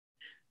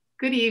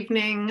Good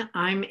evening.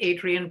 I'm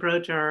Adrienne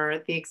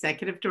Broder, the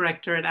Executive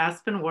Director at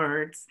Aspen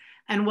Words,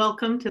 and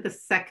welcome to the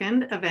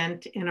second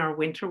event in our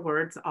Winter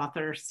Words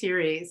Author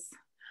Series.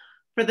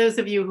 For those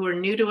of you who are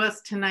new to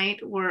us tonight,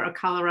 we're a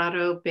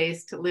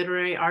Colorado-based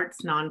literary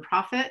arts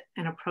nonprofit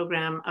and a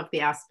program of the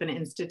Aspen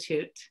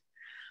Institute.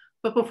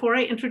 But before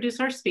I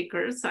introduce our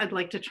speakers, I'd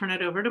like to turn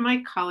it over to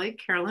my colleague,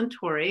 Carolyn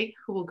Torrey,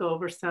 who will go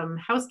over some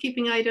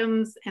housekeeping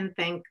items and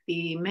thank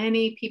the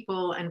many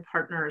people and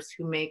partners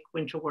who make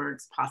Winter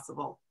Words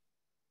possible.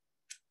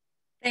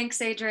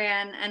 Thanks,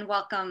 Adrienne, and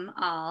welcome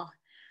all.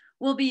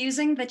 We'll be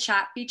using the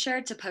chat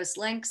feature to post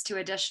links to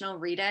additional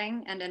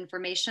reading and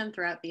information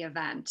throughout the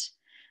event.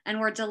 And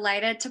we're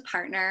delighted to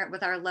partner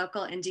with our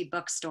local indie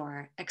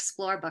bookstore,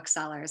 Explore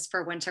Booksellers,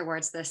 for Winter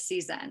Words this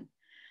season.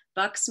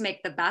 Books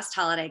make the best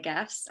holiday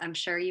gifts, I'm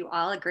sure you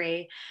all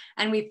agree,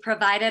 and we've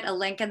provided a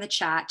link in the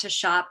chat to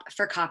shop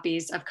for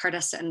copies of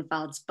Curtis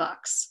Sittenfeld's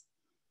books.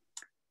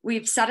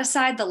 We've set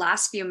aside the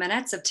last few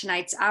minutes of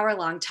tonight's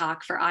hour-long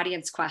talk for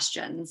audience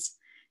questions.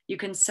 You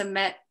can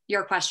submit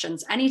your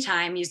questions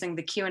anytime using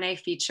the Q&A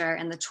feature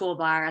in the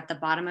toolbar at the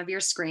bottom of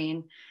your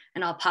screen,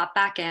 and I'll pop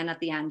back in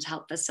at the end to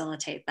help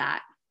facilitate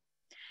that.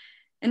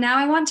 And now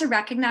I want to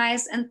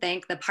recognize and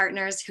thank the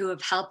partners who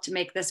have helped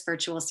make this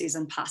virtual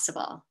season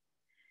possible.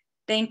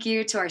 Thank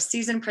you to our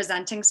season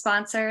presenting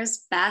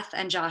sponsors, Beth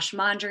and Josh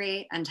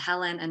Mondry and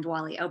Helen and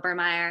Wally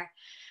Obermeyer,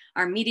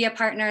 our media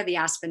partner, the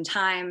Aspen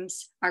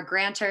Times, our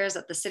grantors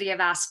at the City of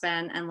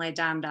Aspen and Les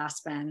Dames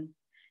d'Aspen.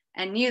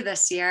 And new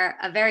this year,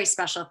 a very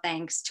special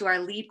thanks to our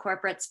lead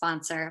corporate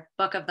sponsor,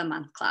 Book of the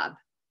Month Club.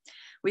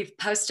 We've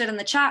posted in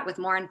the chat with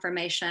more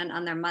information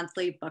on their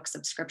monthly book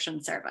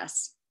subscription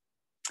service.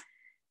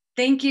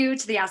 Thank you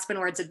to the Aspen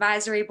Words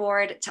Advisory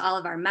Board, to all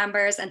of our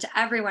members, and to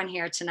everyone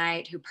here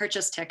tonight who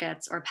purchased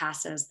tickets or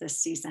passes this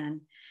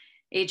season.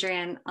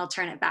 Adrienne, I'll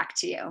turn it back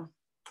to you.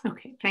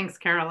 Okay, thanks,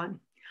 Carolyn.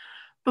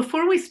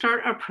 Before we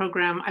start our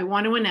program, I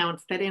want to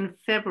announce that in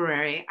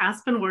February,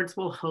 Aspen Words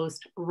will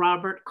host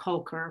Robert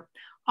Kolker,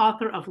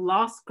 author of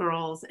Lost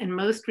Girls, and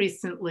most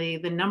recently,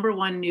 the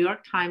 #1 New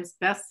York Times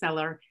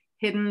bestseller,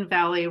 Hidden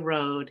Valley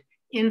Road,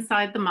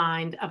 Inside the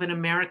Mind of an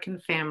American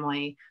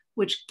Family,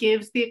 which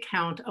gives the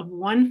account of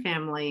one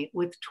family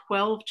with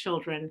 12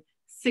 children,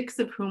 6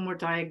 of whom were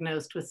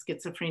diagnosed with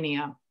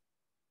schizophrenia.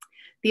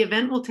 The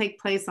event will take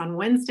place on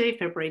Wednesday,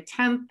 February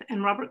 10th,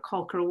 and Robert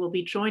Kolker will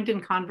be joined in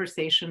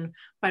conversation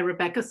by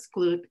Rebecca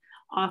Skloot,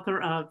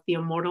 author of The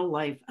Immortal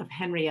Life of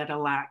Henrietta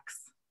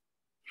Lacks.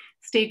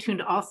 Stay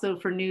tuned also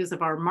for news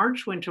of our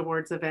March Winter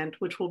Words event,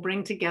 which will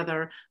bring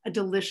together a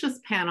delicious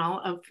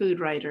panel of food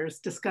writers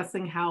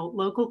discussing how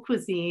local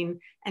cuisine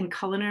and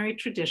culinary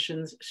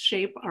traditions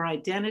shape our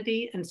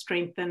identity and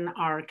strengthen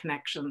our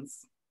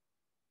connections.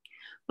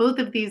 Both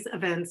of these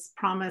events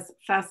promise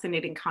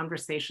fascinating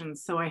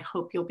conversations, so I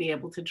hope you'll be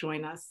able to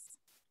join us.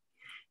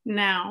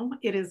 Now,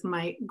 it is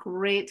my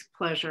great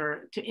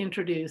pleasure to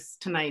introduce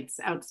tonight's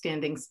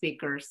outstanding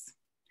speakers.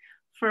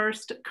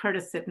 First,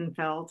 Curtis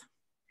Sittenfeld.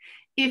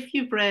 If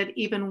you've read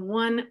even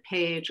one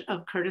page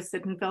of Curtis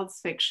Sittenfeld's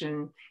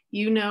fiction,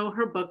 you know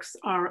her books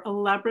are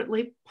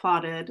elaborately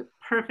plotted,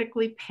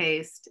 perfectly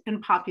paced,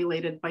 and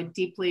populated by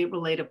deeply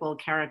relatable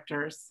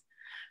characters.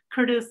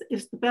 Curtis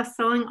is the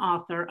best-selling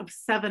author of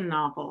 7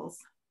 novels: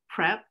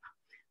 Prep,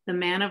 The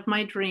Man of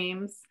My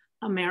Dreams,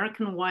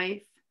 American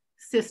Wife,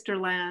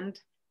 Sisterland,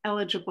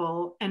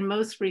 Eligible, and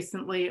most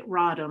recently,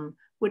 Rodham,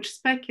 which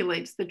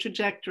speculates the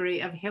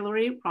trajectory of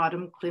Hillary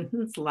Rodham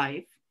Clinton's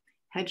life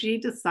had she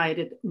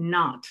decided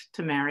not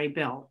to marry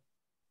Bill.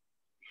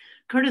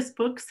 Curtis'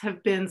 books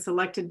have been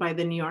selected by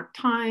the New York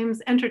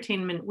Times,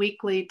 Entertainment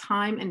Weekly,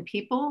 Time, and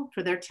People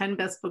for their 10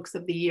 Best Books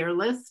of the Year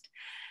list,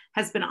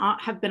 have been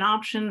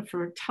optioned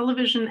for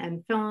television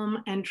and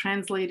film, and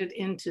translated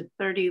into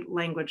 30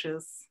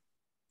 languages.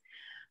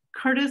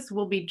 Curtis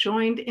will be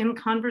joined in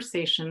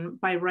conversation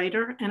by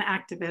writer and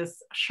activist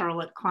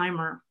Charlotte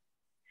Clymer.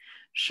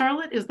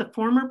 Charlotte is the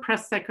former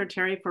press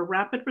secretary for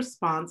Rapid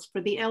Response for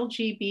the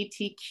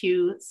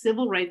LGBTQ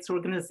civil rights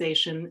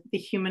organization, the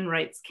Human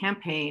Rights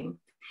Campaign,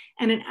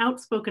 and an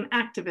outspoken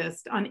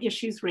activist on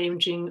issues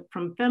ranging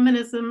from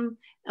feminism,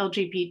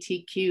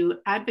 LGBTQ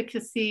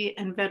advocacy,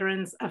 and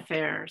veterans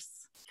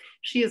affairs.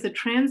 She is a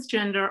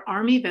transgender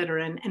Army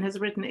veteran and has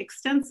written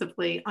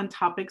extensively on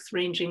topics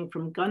ranging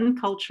from gun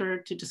culture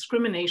to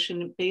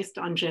discrimination based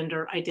on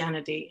gender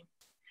identity.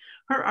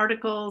 Her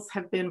articles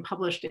have been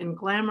published in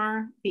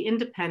Glamour, The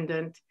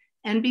Independent,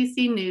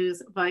 NBC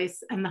News,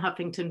 Vice, and The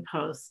Huffington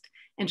Post,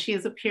 and she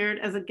has appeared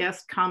as a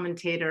guest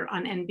commentator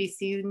on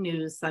NBC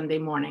News Sunday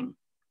Morning.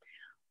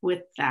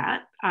 With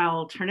that,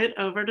 I'll turn it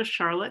over to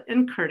Charlotte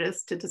and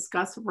Curtis to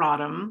discuss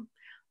Rodham,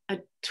 a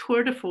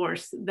tour de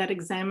force that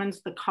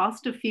examines the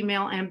cost of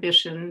female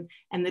ambition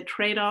and the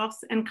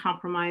trade-offs and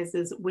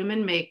compromises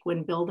women make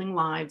when building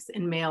lives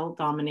in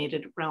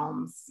male-dominated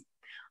realms.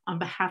 On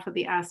behalf of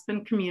the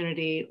Aspen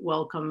community,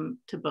 welcome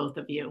to both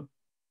of you.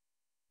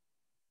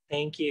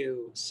 Thank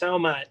you so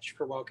much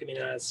for welcoming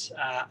us.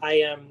 I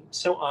am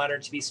so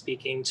honored to be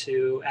speaking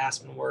to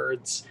Aspen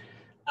Words.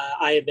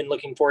 I have been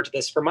looking forward to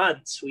this for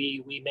months.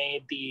 We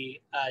made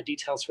the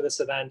details for this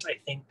event, I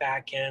think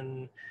back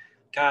in,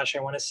 gosh,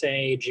 I want to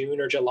say June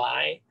or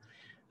July.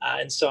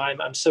 And so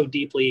I'm so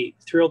deeply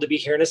thrilled to be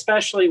here, and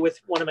especially with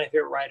one of my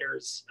favorite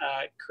writers,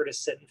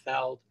 Curtis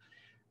Sittenfeld.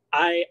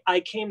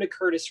 I came to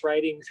Curtis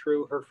writing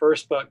through her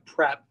first book,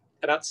 Prep,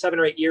 about 7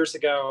 or 8 years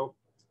ago.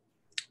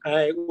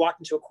 I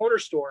walked into a corner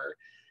store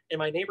in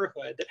my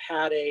neighborhood that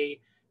had a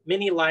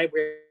mini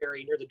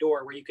library near the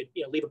door where you could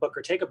leave a book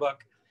or take a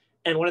book.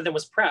 And one of them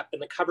was Prep,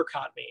 and the cover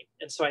caught me.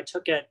 And so I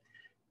took it,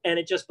 and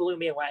it just blew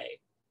me away.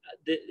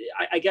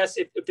 I guess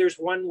if there's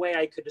one way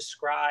I could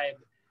describe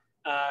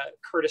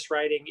Curtis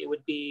writing, it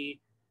would be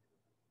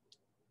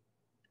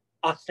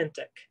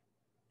authentic.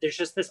 There's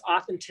just this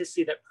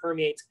authenticity that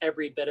permeates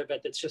every bit of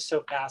it that's just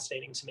so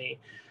fascinating to me.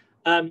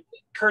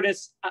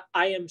 Curtis,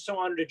 I am so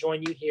honored to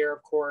join you here,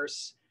 of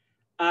course.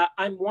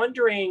 I'm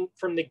wondering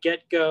from the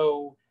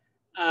get-go,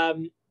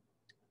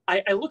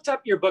 I looked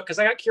up your book because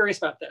I got curious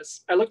about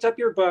this. I looked up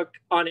your book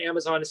on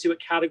Amazon to see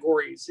what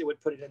categories it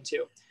would put it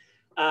into.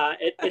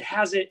 It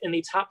has it in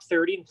the top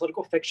 30 in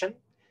political fiction.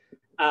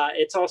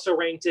 It's also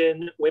ranked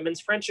in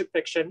women's friendship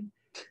fiction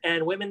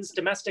and women's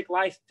domestic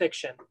life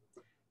fiction.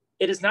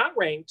 It is not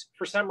ranked,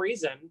 for some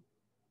reason,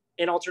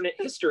 in alternate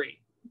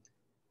history,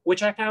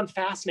 which I found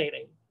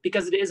fascinating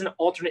because it is an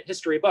alternate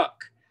history book.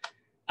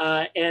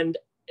 And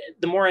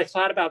the more I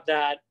thought about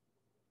that,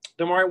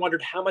 the more I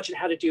wondered how much it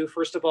had to do,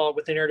 first of all,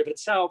 with the narrative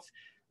itself,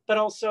 but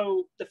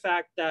also the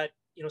fact that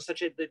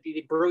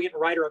the brilliant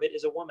writer of it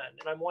is a woman.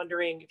 And I'm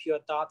wondering if you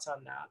had thoughts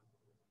on that.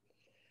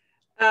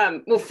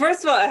 Well,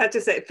 first of all, I have to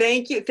say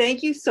thank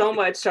you so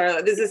much,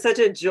 Charlotte. This is such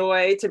a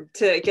joy to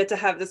get to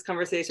have this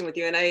conversation with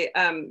you. And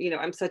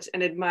I'm such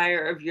an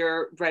admirer of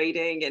your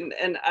writing,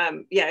 and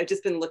I've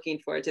just been looking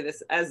forward to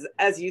this.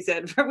 As you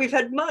said, we've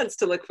had months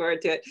to look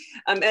forward to it,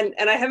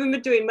 and I haven't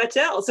been doing much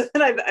else,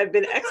 and I've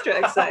been extra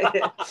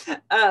excited.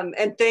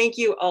 And thank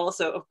you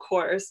also, of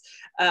course,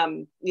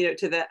 to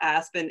the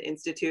Aspen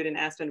Institute and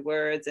Aspen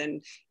Words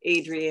and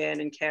Adrian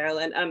and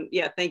Carolyn.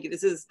 Thank you.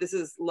 This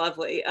is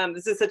lovely.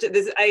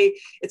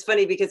 It's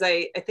funny because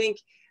I think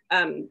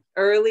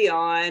early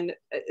on,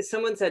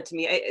 someone said to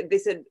me, they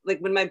said, like,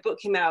 when my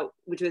book came out,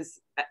 which was,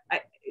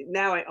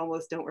 now I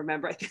almost don't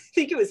remember, I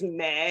think it was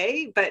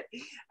May, but,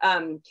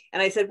 and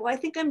I said, well, I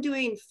think I'm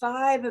doing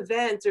 5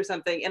 events or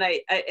something. And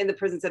and the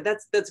person said,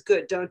 that's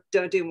good.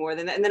 Don't do more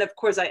than that. And then of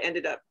course I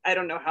ended up, I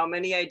don't know how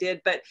many I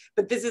did, but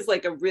this is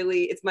like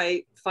it's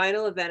my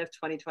final event of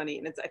 2020.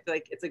 And I feel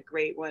like it's a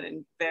great one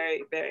and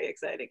very, very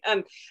exciting.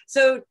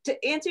 So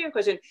to answer your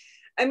question,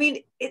 I mean,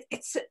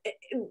 it's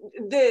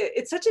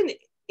such an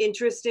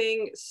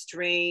interesting,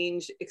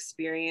 strange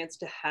experience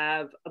to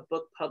have a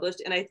book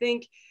published. And I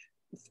think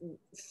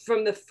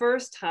from the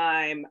first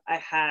time I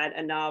had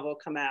a novel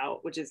come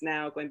out, which is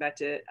now going back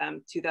to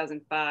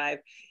 2005,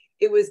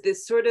 it was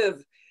this sort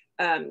of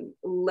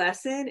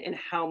lesson in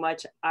how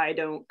much I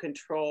don't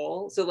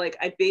control. So like,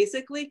 I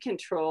basically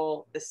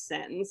control the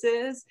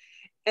sentences.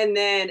 And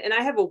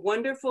I have a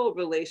wonderful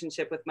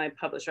relationship with my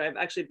publisher. I've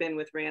actually been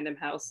with Random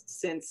House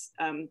since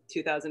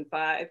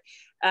 2005.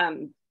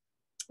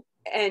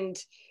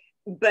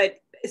 But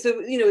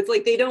so, it's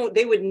like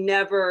they would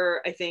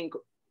never, I think,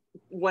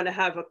 want to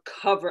have a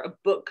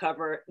book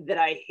cover that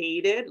I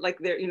hated. Like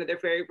they're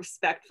very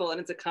respectful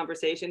and it's a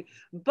conversation,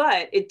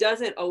 but it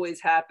doesn't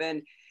always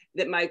happen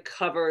that my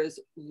covers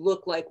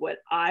look like what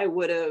I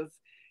would have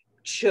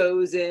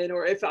chosen,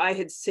 or if I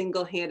had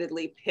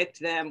single-handedly picked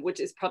them,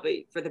 which is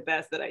probably for the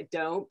best that I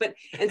don't. But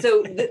and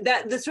so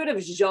the sort of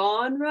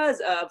genres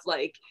of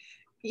like,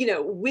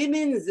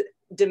 women's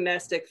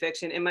domestic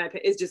fiction, in my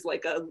opinion, is just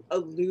like a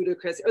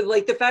ludicrous, or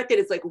like the fact that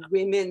it's like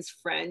women's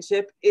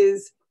friendship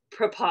is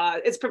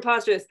it's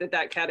preposterous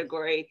that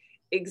category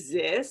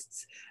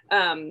exists.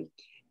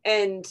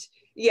 And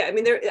yeah, I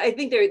mean, I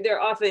think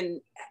they're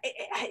often,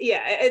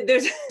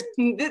 there's,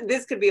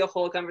 this could be a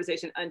whole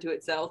conversation unto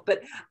itself,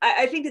 but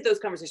I think that those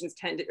conversations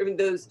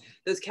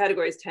those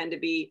categories tend to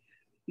be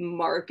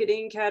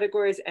marketing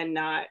categories and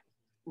not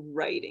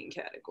writing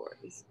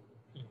categories.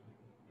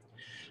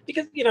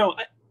 Because,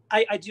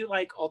 I do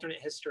like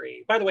alternate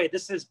history. By the way,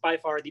 this is by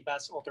far the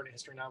best alternate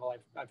history novel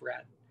I've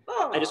read.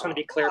 I just want to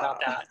be clear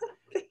about that.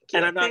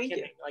 And I'm not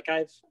kidding. Like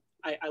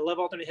I love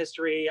alternate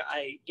history.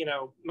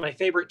 My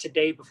favorite to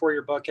date before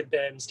your book had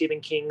been Stephen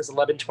King's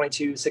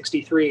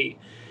 11/22/63,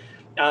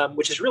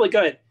 which is really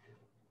good.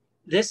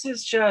 This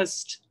is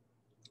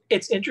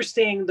it's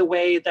interesting the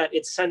way that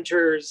it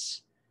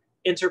centers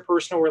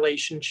interpersonal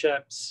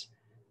relationships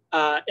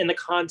in the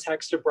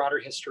context of broader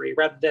history,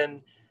 rather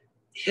than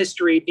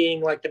history being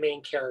like the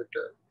main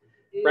character,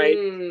 right?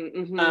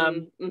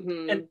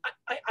 And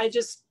I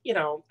just,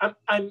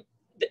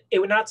 it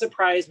would not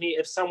surprise me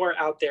if somewhere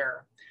out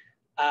there,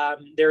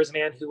 there's a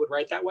man who would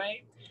write that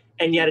way.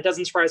 And yet it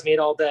doesn't surprise me at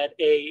all that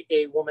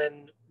a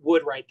woman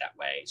would write that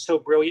way so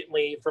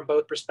brilliantly from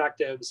both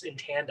perspectives in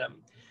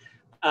tandem.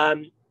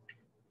 Like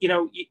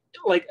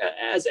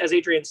as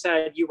Adrian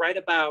said, you write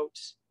about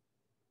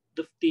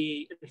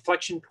the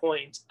inflection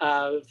point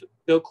of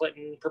Bill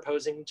Clinton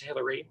proposing to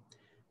Hillary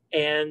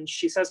And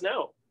she says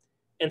no.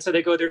 And so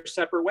they go their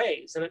separate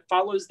ways, and it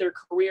follows their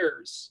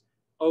careers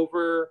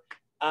over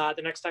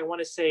the next, I want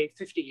to say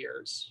 50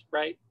 years,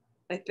 right?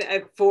 I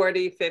think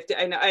 40, 50.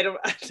 I know. I don't.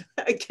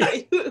 I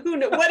can't, who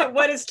know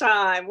what is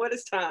time? What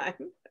is time?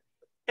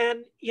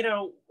 And you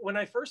know, when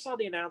I first saw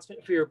the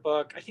announcement for your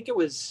book, I think it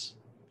was,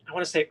 I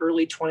want to say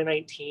early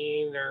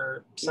 2019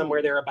 or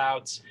somewhere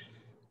thereabouts.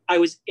 I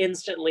was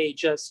instantly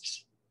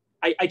just,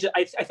 I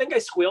think I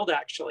squealed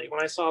actually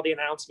when I saw the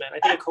announcement. I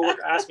think a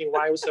coworker asked me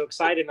why I was so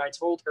excited, and I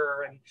told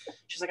her, and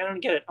she's like, I don't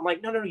get it. I'm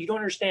like, no, you don't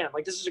understand.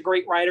 Like, this is a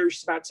great writer.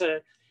 She's about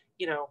to,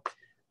 you know,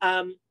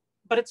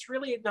 but it's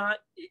really not,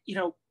 you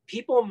know,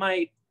 people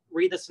might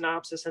read the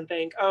synopsis and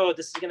think, oh,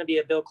 this is going to be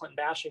a Bill Clinton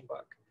bashing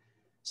book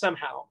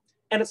somehow.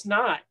 And it's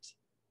not.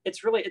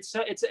 It's really, it's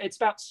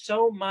about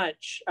so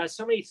much,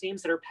 so many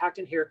themes that are packed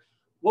in here.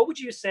 What would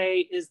you say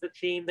is the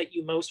theme that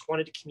you most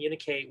wanted to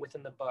communicate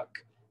within the book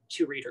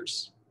to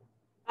readers?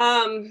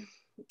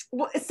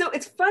 Well, so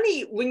it's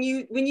funny when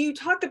you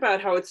talked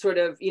about how it's sort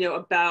of, you know,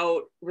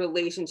 about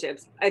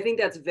relationships. I think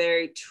that's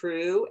very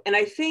true. And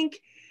I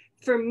think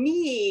for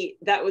me,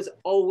 that was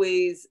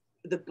always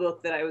the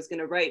book that I was going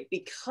to write,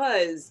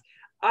 because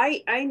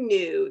I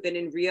knew that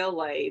in real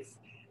life,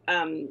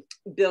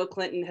 Bill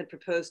Clinton had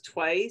proposed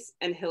twice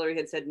and Hillary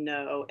had said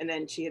no, and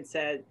then she had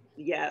said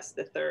yes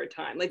the third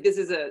time. Like, this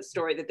is a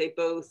story that they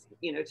both,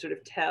 you know, sort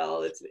of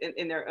tell. It's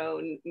in their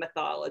own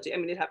mythology. I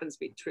mean, it happens to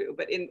be true,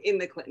 but in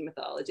the Clinton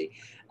mythology.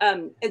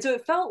 And so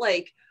it felt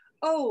like,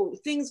 oh,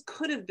 things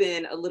could have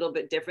been a little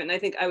bit different. And I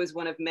think I was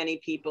one of many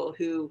people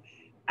who,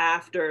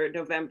 after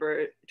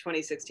November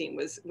 2016,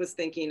 was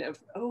thinking of,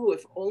 oh,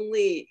 if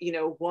only, you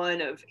know,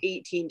 one of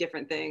 18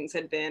 different things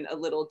had been a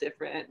little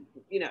different,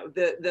 you know,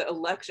 the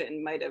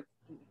election might have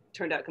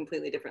turned out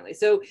completely differently.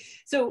 So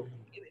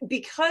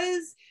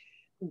because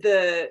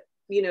the,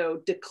 you know,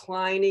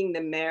 declining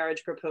the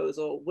marriage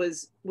proposal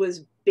was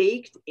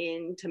baked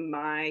into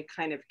my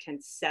kind of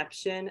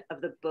conception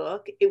of the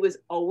book, it was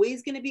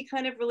always going to be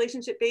kind of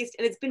relationship based.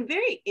 And it's been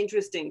very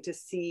interesting to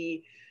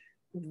see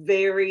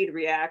varied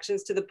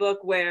reactions to the book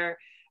where,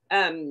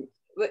 in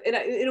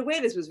a way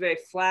this was very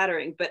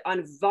flattering, but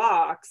on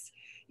Vox,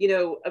 you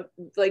know,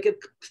 like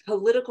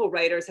political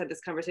writers had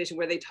this conversation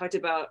where they talked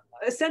about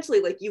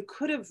essentially, like, you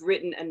could have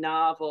written a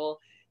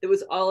novel that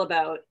was all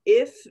about,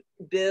 if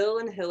Bill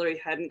and Hillary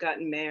hadn't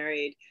gotten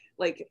married,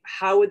 like,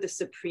 how would the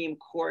Supreme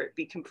Court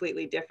be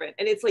completely different?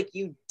 And it's like,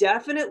 you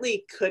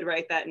definitely could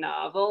write that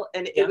novel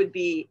and it would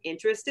be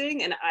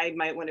interesting and I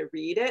might want to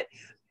read it.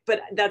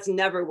 But that's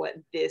never what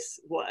this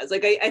was.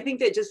 Like, I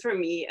think that just for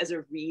me as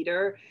a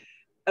reader,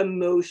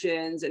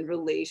 emotions and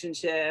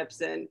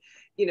relationships and,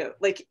 you know,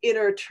 like,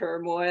 inner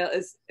turmoil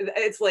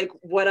it's like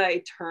what I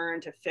turn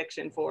to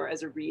fiction for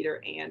as a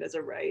reader and as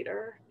a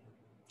writer.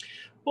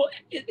 Well,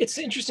 it's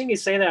interesting you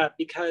say that,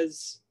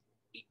 because,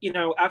 you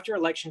know, after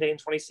Election Day in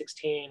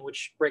 2016,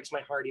 which breaks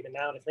my heart even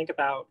now to think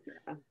about,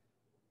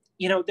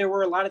 you know, there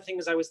were a lot of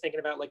things I was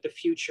thinking about, like the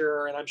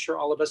future, and I'm sure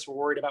all of us were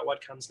worried about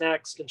what comes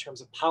next in terms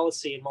of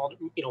policy and,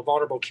 you know,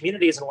 vulnerable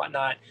communities and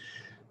whatnot.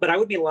 But I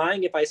would be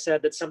lying if I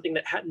said that something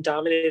that hadn't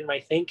dominated my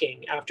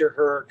thinking after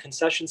her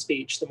concession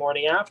speech the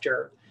morning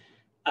after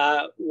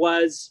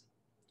was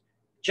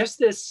just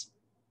this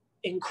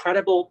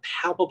incredible,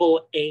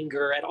 palpable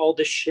anger at all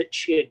the shit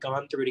she had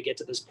gone through to get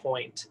to this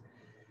point,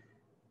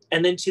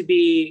 and then to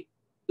be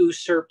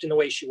usurped in the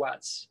way she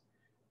was.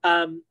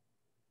 I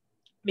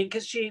mean,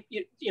 because she,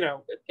 you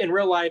know, in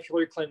real life,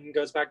 Hillary Clinton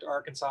goes back to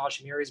Arkansas.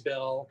 She marries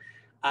Bill.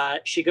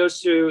 She goes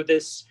through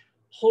this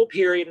whole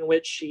period in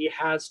which she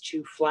has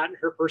to flatten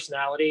her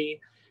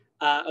personality,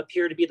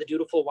 appear to be the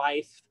dutiful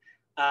wife.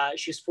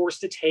 She's forced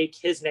to take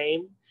his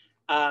name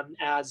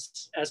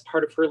as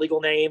part of her legal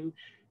name.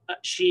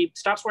 She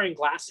stops wearing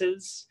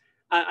glasses.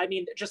 I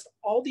mean, just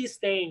all these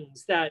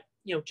things that,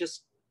 you know,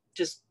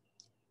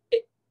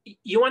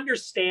 you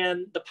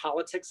understand the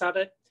politics of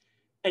it.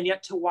 And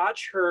yet to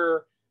watch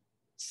her,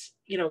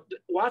 you know,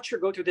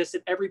 go through this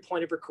at every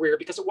point of her career,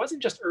 because it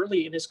wasn't just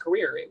early in his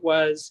career. It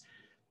was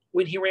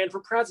when he ran for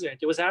president.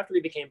 It was after he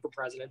became for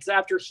president. It's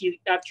after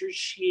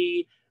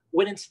she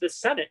went into the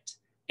Senate,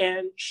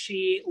 and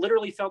she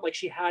literally felt like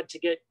she had to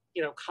get,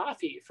 you know,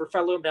 coffee for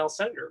fellow male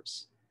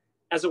senators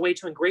as a way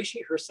to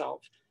ingratiate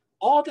herself.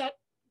 All that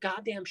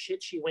goddamn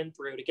shit she went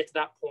through to get to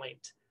that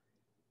point.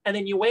 And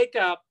then you wake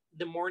up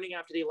the morning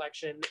after the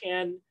election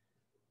and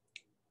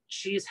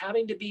she's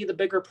having to be the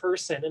bigger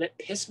person, and it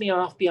pissed me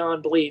off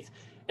beyond belief.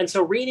 And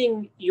so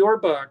reading your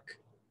book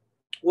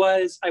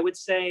was, I would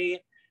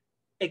say,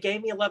 it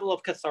gave me a level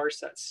of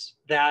catharsis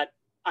that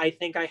I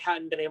think I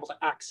hadn't been able to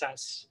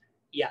access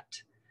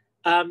yet.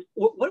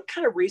 What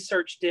kind of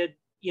research did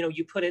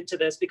you put into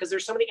this? Because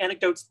there's so many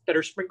anecdotes that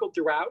are sprinkled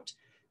throughout,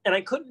 and I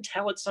couldn't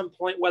tell at some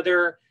point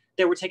whether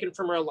they were taken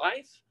from real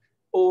life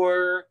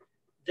or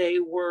they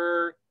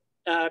were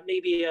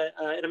maybe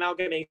an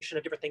amalgamation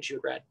of different things you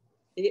had read.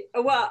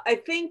 Well, I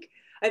think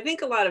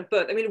a lot of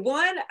both. I mean,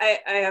 one, I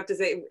have to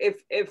say,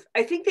 if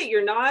I think that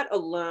you're not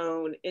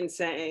alone in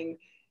saying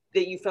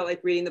that you felt like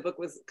reading the book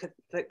was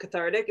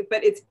cathartic.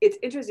 But it's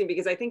interesting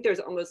because I think there's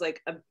almost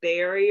like a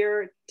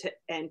barrier to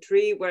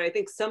entry where I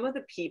think some of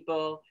the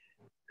people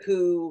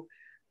who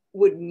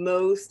would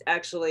most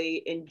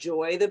actually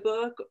enjoy the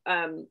book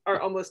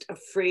are almost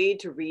afraid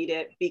to read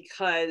it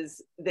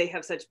because they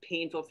have such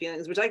painful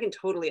feelings, which I can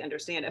totally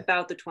understand,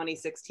 about the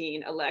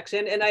 2016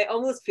 election. And I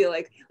almost feel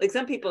like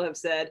some people have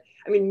said,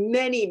 I mean,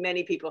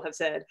 many people have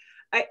said,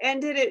 I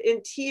ended it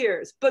in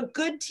tears, but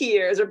good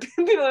tears, or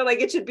people are like,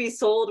 it should be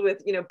sold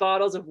with, you know,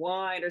 bottles of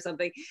wine or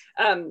something.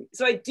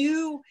 So I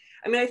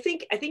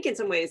think in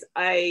some ways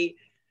I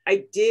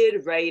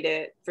did write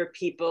it for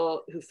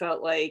people who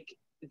felt like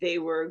they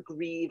were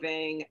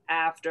grieving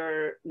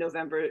after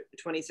November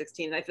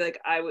 2016. And I feel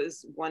like I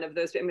was one of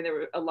those. I mean, there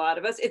were a lot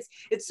of us.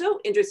 It's so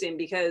interesting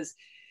because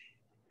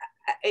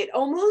it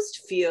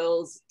almost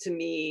feels to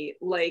me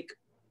like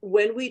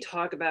when we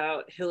talk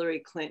about Hillary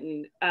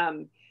Clinton,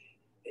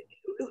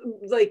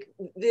 like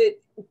the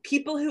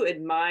people who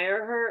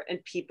admire her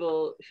and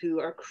people who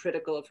are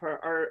critical of her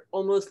are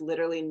almost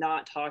literally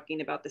not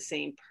talking about the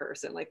same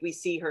person. Like we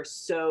see her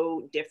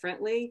so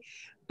differently,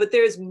 but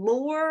there's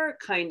more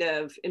kind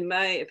of, in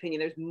my opinion,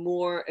 there's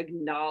more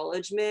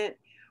acknowledgement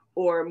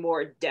or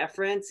more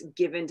deference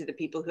given to the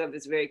people who have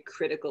this very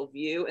critical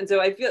view. And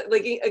so I feel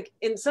like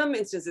in some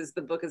instances,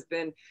 the book has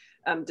been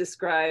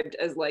described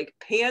as like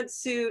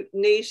pantsuit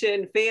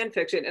nation fan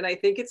fiction, and I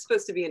think it's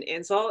supposed to be an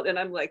insult, and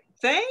I'm like,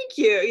 thank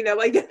you, you know,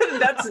 like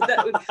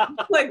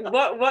like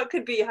what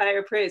could be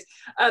higher praise.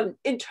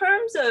 In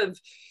terms of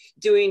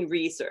doing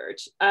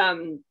research,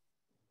 I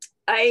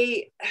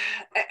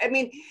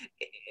mean,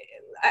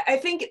 I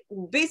think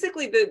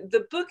basically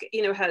the book,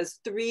 you know, has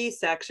 3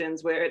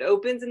 sections where it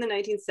opens in the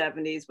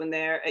 1970s when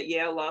they're at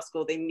Yale Law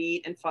School, they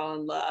meet and fall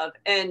in love.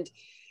 And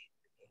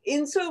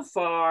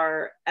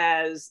insofar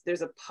as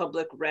there's a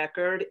public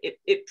record,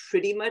 it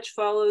pretty much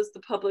follows the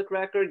public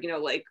record, you know,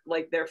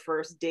 like their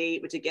first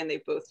date, which again,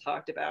 they've both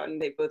talked about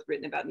and they've both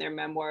written about in their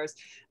memoirs,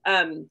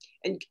 and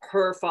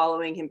her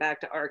following him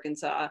back to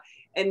Arkansas.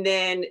 And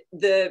then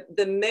the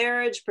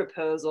marriage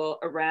proposal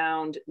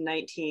around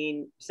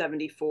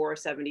 1974,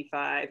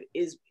 75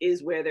 is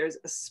where there's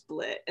a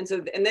split. And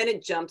then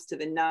it jumps to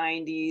the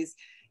 90s,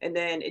 and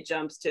then it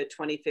jumps to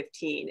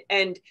 2015.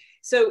 And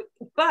so,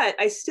 but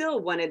I still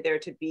wanted there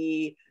to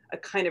be a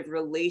kind of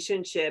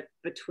relationship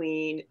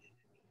between,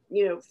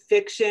 you know,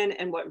 fiction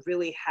and what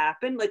really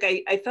happened. Like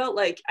I felt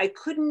like I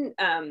couldn't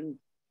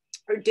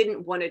or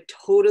didn't want to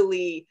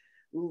totally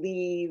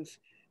leave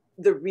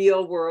the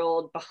real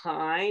world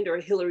behind, or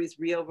Hillary's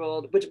real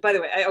world, which, by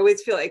the way, I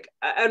always feel like,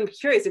 I'm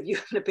curious if you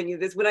have an opinion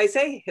of this. When I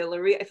say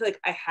Hillary, I feel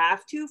like I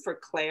have to for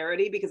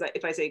clarity, because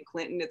if I say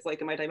Clinton, it's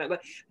like, am I talking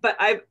about, but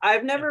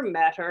I've never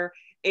met her,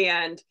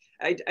 and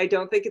I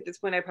don't think at this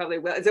point I probably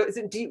will. So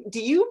do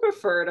you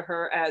refer to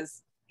her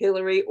as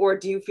Hillary, or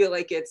do you feel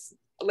like it's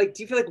like,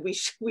 do you feel like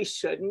we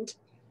shouldn't?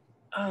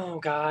 Oh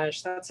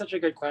gosh, that's such a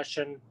good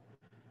question.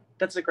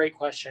 That's a great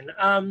question.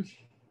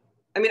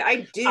 I mean,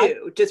 I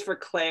do, just for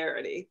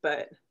clarity,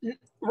 but.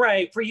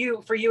 Right, for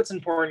you, it's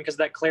important because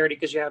that clarity,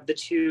 because you have the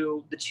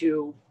two,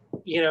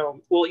 you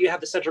know, well, you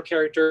have the central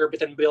character, but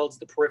then builds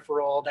the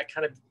peripheral that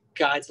kind of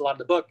guides a lot of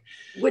the book.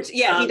 Which,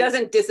 yeah, he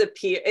doesn't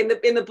disappear in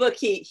the book.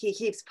 He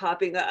keeps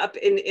popping up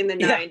in the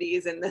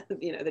 90s and the,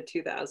 you know, the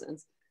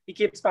 2000s. He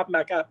keeps popping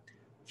back up.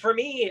 For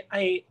me,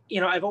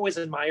 I've always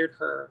admired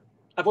her.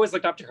 I've always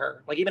looked up to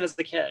her. Like even as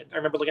a kid, I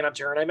remember looking up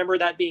to her, and I remember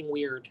that being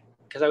weird,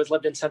 because I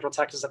lived in Central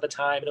Texas at the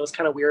time, and it was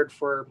kind of weird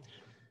for,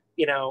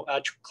 you know,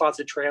 a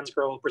closeted trans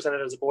girl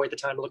presented as a boy at the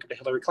time to look up to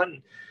Hillary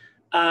Clinton.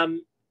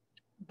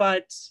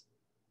 But,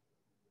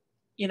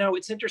 you know,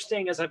 it's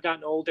interesting as I've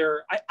gotten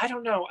older. I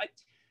don't know.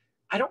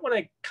 I don't want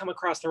to come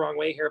across the wrong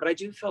way here, but I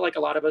do feel like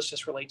a lot of us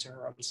just relate to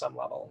her on some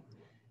level,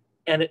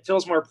 and it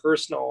feels more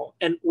personal.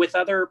 And with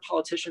other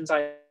politicians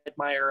I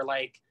admire,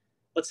 like,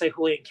 let's say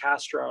Julian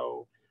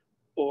Castro,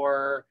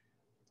 or,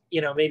 you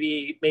know,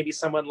 maybe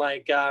someone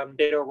like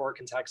Beto O'Rourke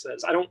in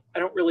Texas. I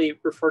don't really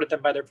refer to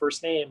them by their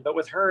first name, but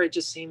with her, it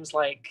just seems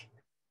like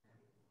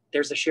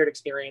there's a shared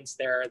experience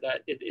there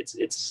that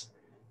it's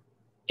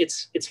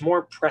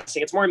more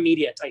pressing. It's more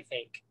immediate, I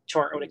think, to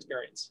our own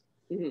experience.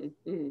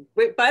 Mm-hmm, mm-hmm.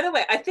 Wait, by the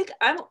way, I think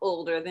I'm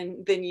older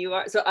than you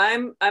are. So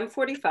I'm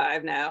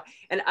 45 now,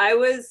 and I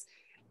was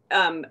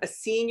a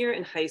senior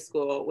in high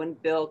school when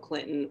Bill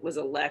Clinton was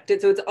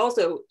elected. So it's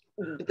also,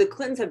 the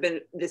Clintons have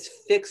been this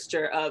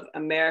fixture of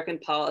American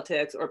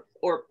politics or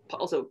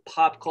also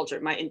pop culture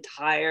my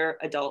entire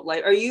adult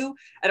life.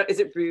 Is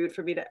it rude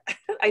for me to,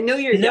 I know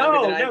you're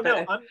younger than I.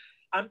 No,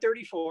 I'm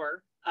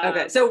 34.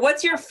 Okay, so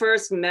what's your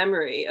first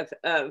memory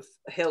of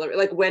Hillary?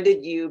 Like, when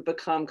did you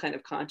become kind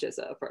of conscious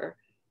of her?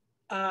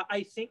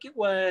 I think it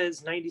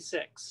was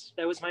 96.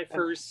 That was my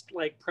first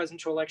like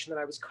presidential election that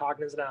I was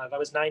cognizant of. I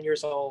was 9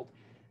 years old.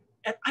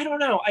 And I don't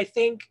know, I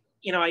think,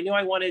 you know, I knew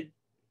I wanted,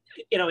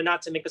 you know,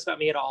 not to make this about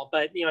me at all,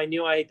 but, you know, I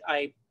knew I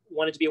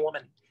wanted to be a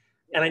woman,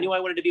 and I knew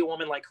I wanted to be a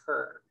woman like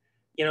her,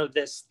 you know,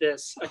 this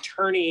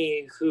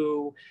attorney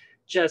who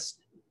just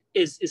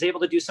is able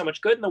to do so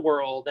much good in the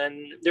world.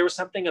 And there was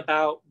something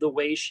about the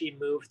way she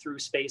moved through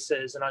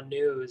spaces and on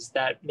news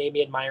that made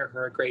me admire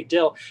her a great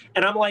deal.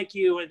 And I'm like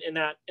you in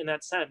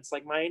that sense.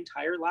 Like, my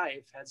entire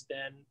life has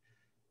been,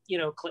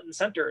 Clinton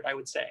centered, I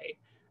would say.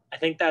 I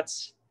think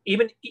that's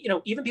even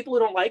people who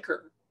don't like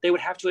her, they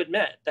would have to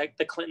admit that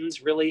the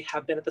Clintons really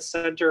have been at the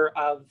center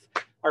of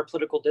our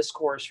political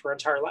discourse for our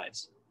entire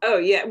lives. Oh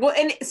yeah, well,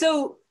 and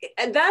so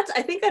that's,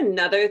 I think,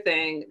 another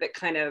thing that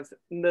kind of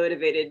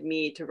motivated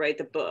me to write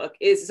the book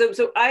is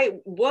I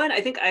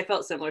think I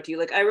felt similar to you.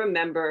 Like, I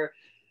remember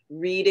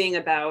reading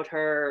about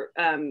her,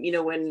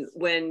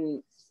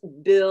 when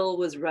Bill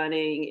was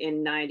running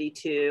in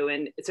 '92,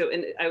 and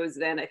I was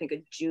then, I think,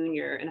 a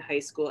junior in high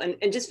school, and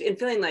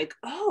feeling like,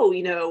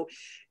 oh,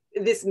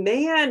 this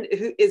man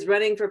who is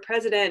running for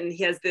president, and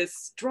he has this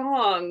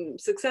strong,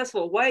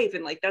 successful wife,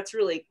 and like, that's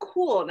really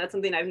cool, and that's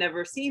something I've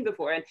never seen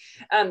before.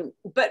 And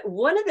but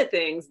one of the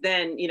things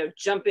then,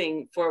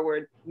 jumping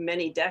forward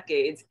many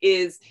decades,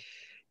 is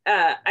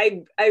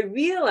I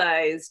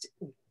realized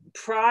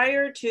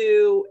prior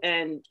to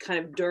and kind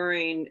of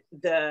during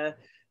the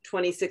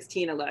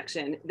 2016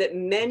 election that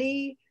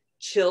many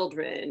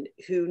children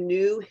who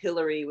knew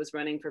Hillary was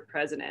running for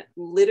president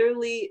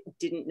literally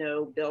didn't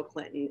know Bill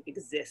Clinton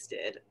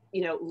existed,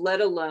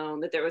 let alone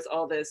that there was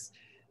all this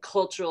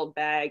cultural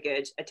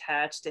baggage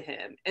attached to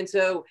him. And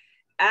so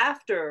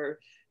after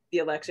the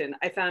election,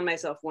 I found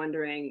myself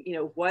wondering,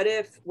 what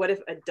if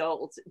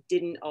adults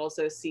didn't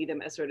also see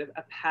them as sort of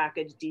a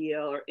package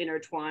deal or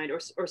intertwined,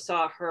 or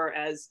saw her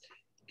as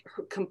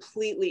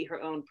completely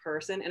her own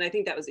person? And I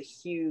think that was a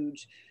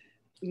huge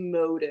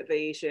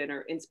motivation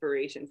or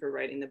inspiration for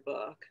writing the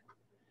book.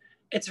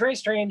 It's very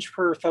strange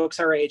for folks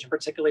our age, and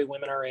particularly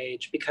women our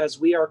age, because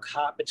we are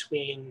caught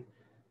between,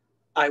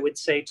 I would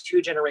say,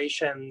 two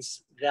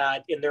generations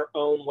that in their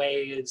own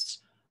ways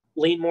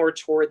lean more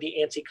toward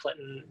the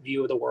anti-Clinton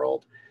view of the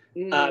world.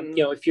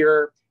 If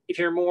you're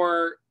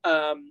more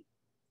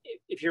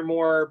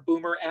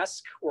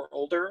boomer-esque or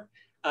older,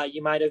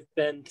 you might have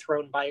been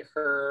thrown by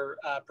her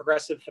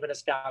progressive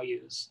feminist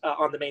values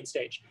on the main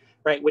stage,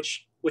 right?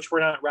 Which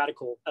were not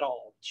radical at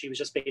all. She was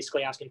just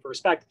basically asking for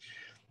respect.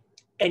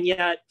 And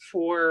yet,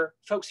 for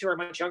folks who are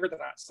much younger than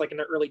us, like in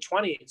their early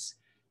 20s,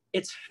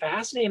 it's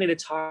fascinating to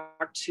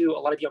talk to a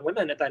lot of young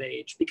women at that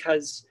age,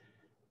 because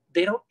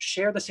they don't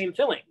share the same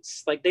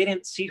feelings. Like, they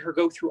didn't see her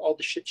go through all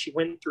the shit she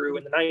went through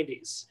in the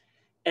 90s,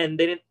 and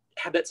they didn't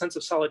have that sense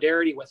of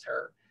solidarity with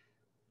her.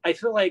 I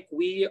feel like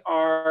we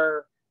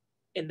are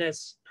in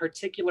this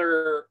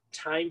particular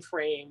time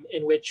frame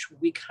in which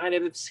we kind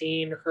of have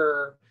seen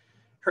her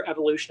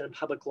evolution in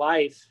public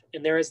life,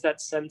 and there is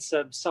that sense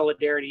of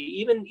solidarity.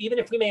 Even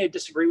if we may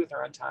disagree with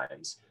her on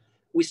times,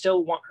 we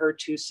still want her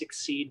to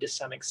succeed to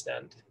some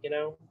extent.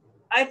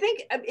 I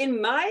think,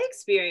 in my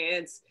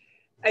experience,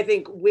 I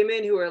think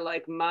women who are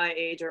like my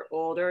age or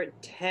older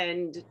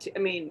tend to, I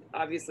mean,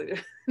 obviously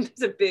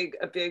there's a big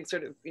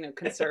sort of,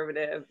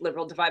 conservative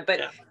liberal divide,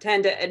 but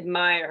tend to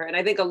admire her. And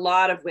I think a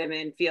lot of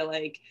women feel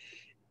like,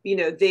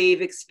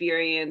 they've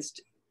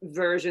experienced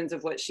versions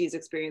of what she's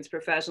experienced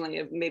professionally,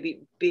 of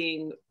maybe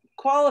being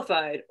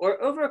qualified or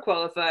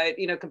overqualified,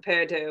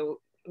 compared to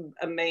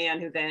a man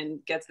who then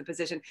gets the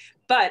position.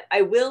 But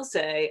I will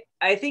say,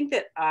 I think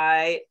that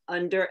I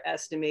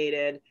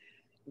underestimated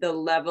the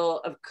level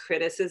of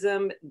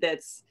criticism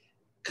that's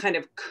kind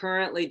of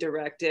currently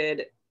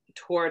directed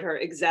toward her,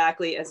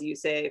 exactly as you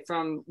say,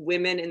 from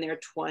women in their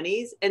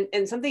 20s.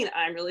 And something that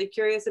I'm really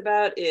curious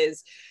about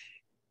is,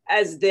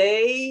 as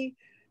they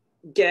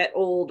get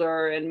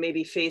older and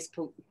maybe face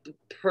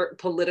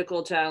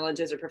political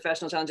challenges or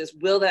professional challenges,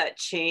 will that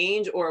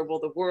change, or will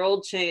the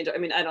world change? I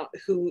mean,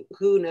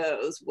 who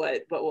knows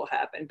what will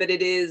happen, but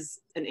it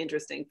is an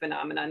interesting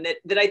phenomenon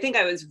that I think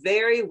I was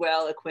very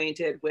well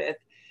acquainted with,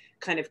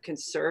 kind of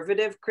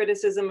conservative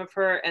criticism of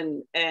her,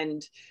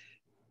 and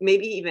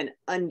maybe even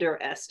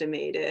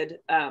underestimated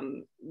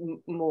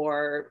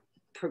more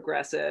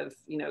progressive,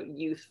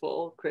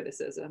 youthful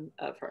criticism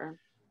of her.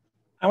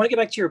 I want to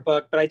get back to your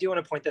book, but I do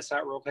want to point this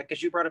out real quick,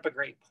 because you brought up a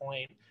great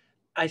point.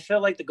 I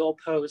feel like the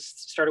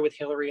goalposts started with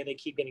Hillary and they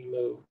keep getting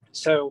moved.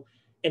 So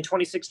in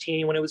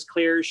 2016, when it was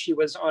clear she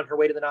was on her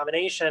way to the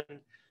nomination,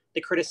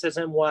 the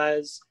criticism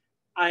was,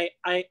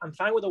 I'm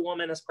fine with a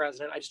woman as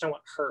president, I just don't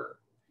want her.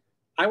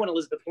 I want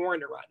Elizabeth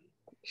Warren to run.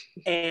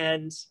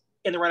 And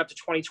in the run up to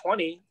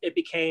 2020, it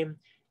became,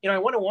 I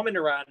want a woman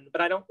to run, but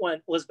I don't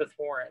want Elizabeth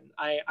Warren.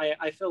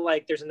 I feel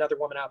like there's another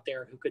woman out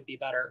there who could be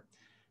better.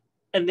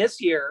 And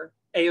this year,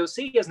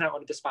 AOC is now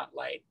under the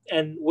spotlight.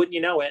 And wouldn't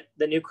you know it,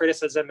 the new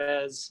criticism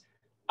is,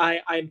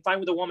 I'm fine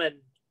with a woman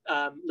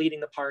leading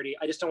the party,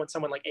 I just don't want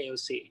someone like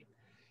AOC.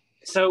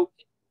 So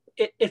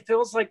it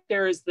feels like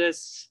there is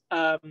this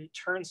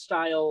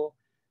turnstile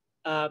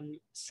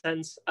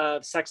sense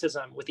of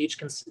sexism with each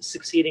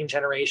succeeding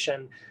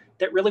generation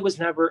that really was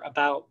never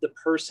about the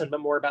person, but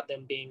more about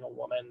them being a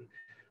woman.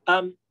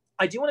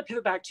 I do want to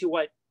pivot back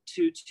to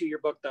your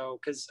book,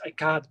 though, because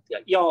God,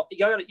 y'all,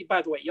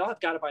 by the way, y'all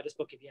have got to buy this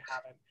book if you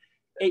haven't.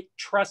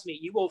 Trust me,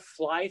 you will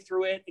fly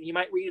through it, and you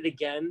might read it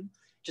again,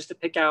 just to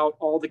pick out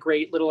all the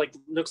great little like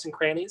nooks and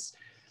crannies.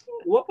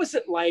 What was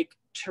it like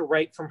to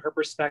write from her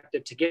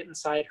perspective, to get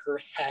inside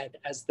her head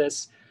as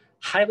this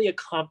highly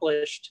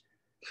accomplished,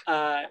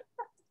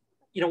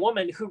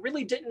 woman who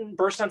really didn't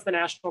burst onto the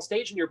national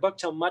stage in your book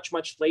till much,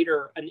 much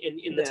later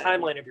in the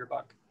timeline of your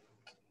book?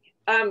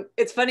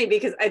 It's funny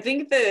because I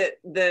think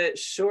the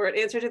short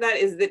answer to that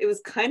is that it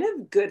was kind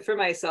of good for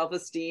my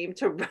self-esteem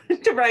to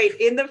write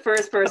in the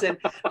first person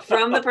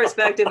from the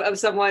perspective of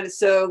someone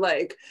so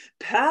like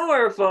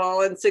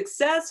powerful and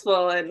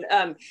successful. And,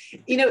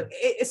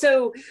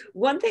 so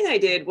one thing I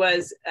did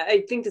was,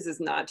 I think this is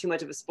not too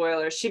much of a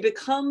spoiler, she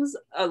becomes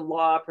a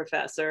law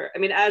professor. I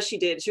mean, as she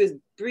was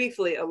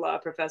briefly a law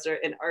professor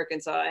in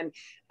Arkansas.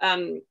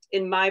 And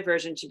in my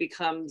version, she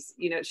becomes,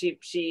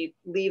 she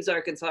leaves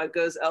Arkansas,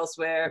 goes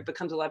elsewhere,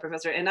 becomes a law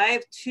professor. And I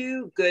have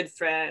two good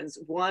friends.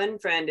 One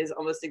friend is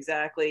almost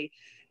exactly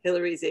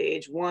Hillary's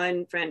age.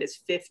 One friend is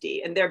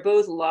 50, and they're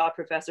both law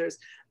professors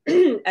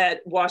at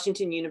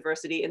Washington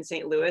University in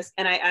St. Louis.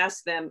 And I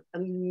asked them a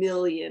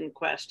million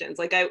questions.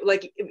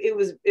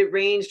 It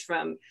ranged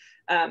from,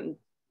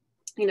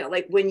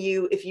 like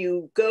if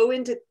you go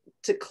into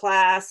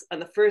class on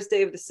the first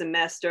day of the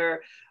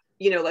semester,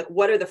 like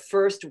what are the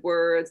first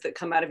words that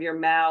come out of your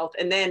mouth?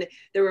 And then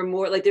there were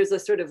more, like there's a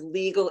sort of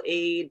legal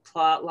aid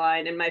plot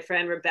line. And my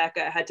friend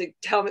Rebecca had to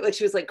tell me, like,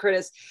 she was like,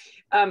 Curtis,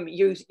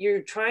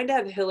 you're trying to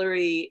have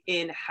Hillary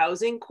in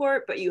housing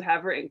court, but you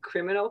have her in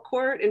criminal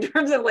court in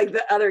terms of like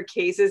the other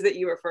cases that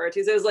you refer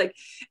to. So it was like,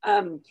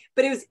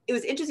 but it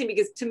was interesting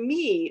because to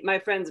me, my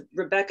friends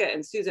Rebecca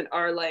and Susan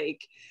are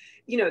like,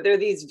 they're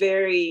these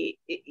very,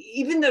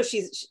 even though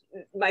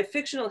my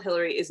fictional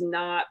Hillary is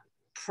not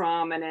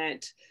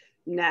prominent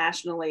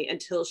nationally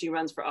until she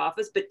runs for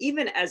office, but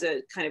even as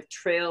a kind of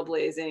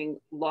trailblazing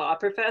law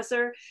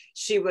professor,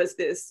 she was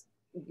this,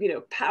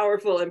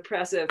 powerful,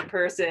 impressive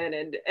person.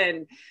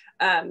 And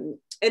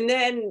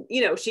then,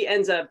 she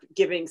ends up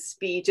giving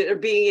speech or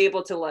being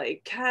able to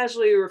like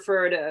casually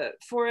refer to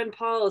foreign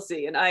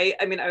policy. And I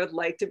would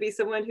like to be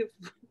someone who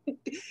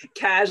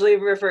casually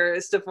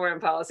refers to foreign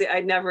policy.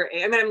 I'm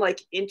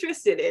like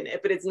interested in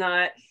it, but it's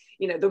not,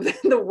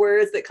 the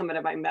words that come out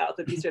of my mouth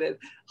would be sort of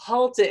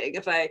halting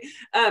if I,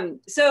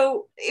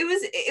 so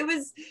it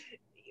was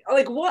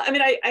like, what,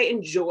 I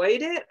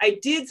enjoyed it. I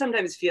did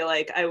sometimes feel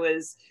like I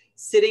was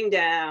sitting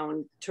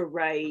down to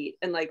write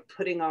and like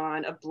putting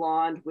on a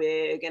blonde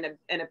wig and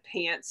a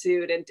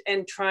pantsuit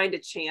and trying to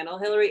channel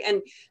Hillary.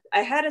 And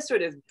I had a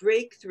sort of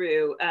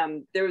breakthrough.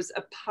 There was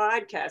a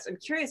podcast. I'm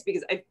curious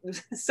because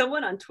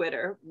someone on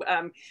Twitter,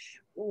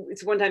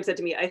 it's one time said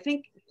to me, I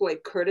think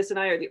like Curtis and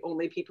I are the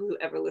only people who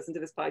ever listen to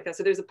this podcast.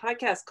 So there's a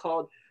podcast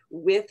called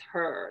With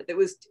Her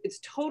it's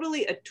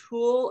totally a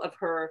tool of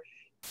her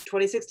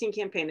 2016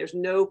 campaign. There's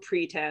no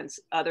pretense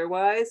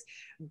otherwise,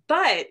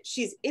 but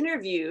she's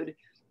interviewed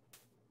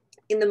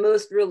in the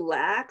most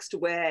relaxed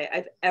way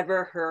I've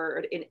ever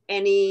heard in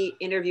any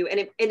interview.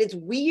 And it's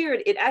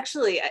weird.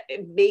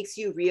 It makes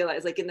you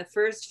realize, like in the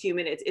first few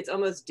minutes, it's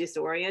almost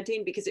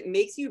disorienting because it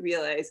makes you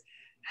realize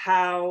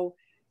how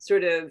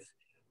sort of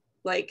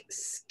like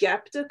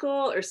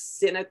skeptical or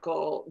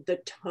cynical the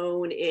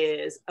tone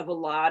is of a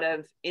lot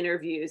of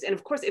interviews. And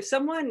of course, if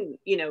someone,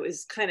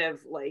 is kind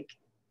of like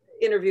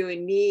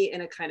interviewing me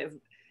in a kind of,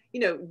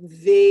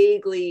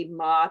 vaguely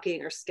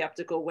mocking or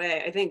skeptical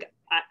way, I think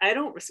I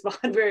don't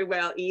respond very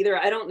well either.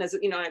 I don't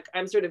necessarily,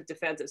 I'm sort of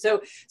defensive.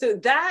 So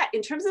that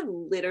in terms of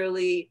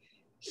literally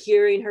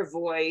hearing her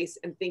voice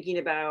and thinking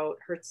about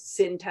her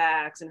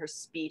syntax and her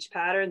speech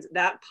patterns,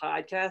 that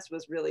podcast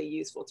was really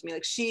useful to me.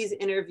 Like she's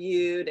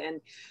interviewed and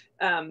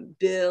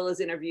Bill is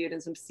interviewed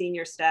and some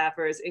senior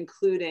staffers,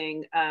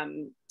 including,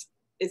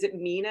 is it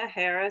Mina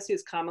Harris,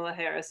 who's Kamala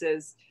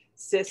Harris's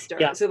sister?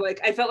 Yeah. So like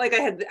I felt like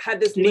I had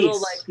this little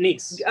like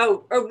niece.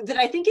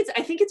 I think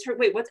it's her.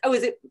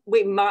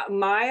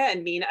 Maya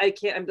and Mina.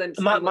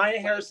 Maya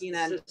Harris'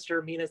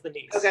 sister. Mina's the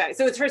niece. Okay,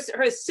 so it's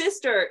her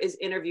sister is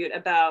interviewed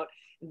about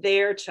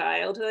their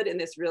childhood in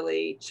this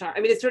really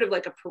it's sort of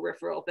like a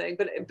peripheral thing,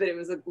 but it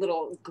was a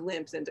little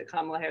glimpse into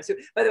Kamala Harris. Who,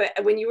 by the way,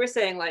 when you were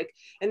saying like,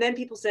 and then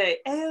people say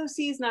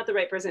AOC is not the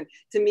right person,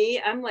 to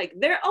me, I'm like,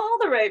 they're all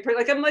the right person.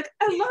 Like, I'm like,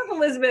 I love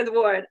Elizabeth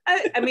Warren.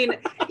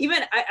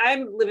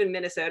 I live in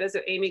Minnesota, so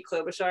Amy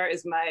Klobuchar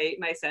is my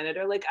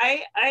senator. Like,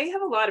 I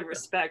have a lot of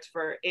respect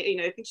for,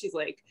 I think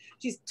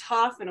she's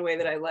tough in a way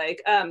that I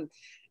like.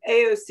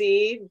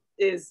 AOC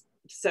is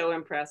so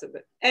impressive.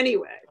 But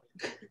anyway.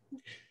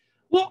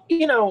 Well,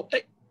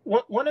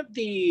 one of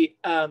the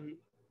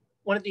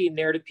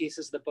narrative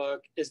pieces of the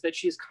book is that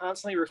she's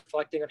constantly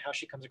reflecting on how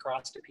she comes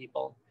across to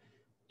people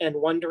and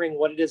wondering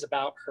what it is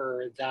about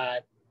her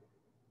that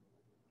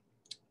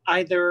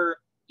either,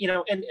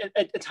 and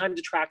at times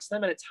attracts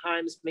them and at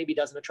times maybe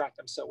doesn't attract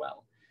them so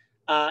well.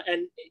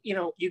 And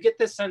you get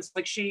this sense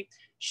like she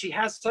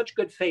has such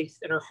good faith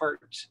in her heart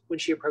when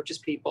she approaches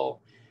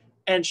people,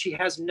 and she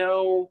has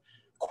no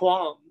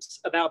qualms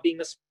about being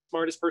the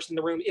smartest person in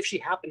the room if she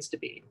happens to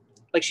be.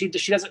 Like she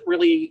doesn't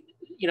really,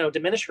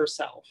 diminish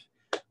herself.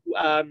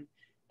 And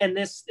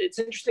it's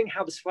interesting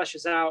how this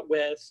fleshes out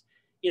with,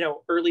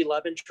 early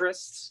love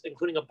interests,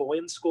 including a boy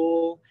in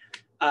school,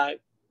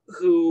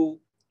 who,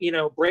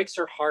 breaks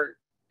her heart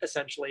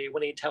essentially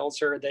when he tells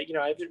her that,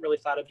 I haven't really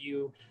thought of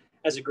you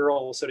as a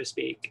girl, so to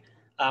speak,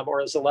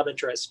 or as a love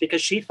interest,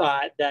 because she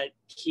thought that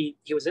he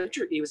was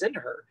into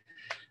her.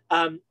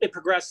 It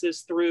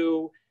progresses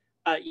through,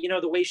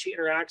 the way she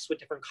interacts with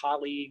different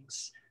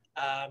colleagues.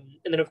 And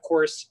then of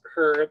course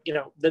her,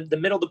 the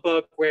middle of the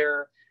book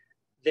where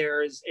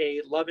there's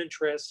a love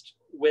interest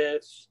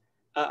with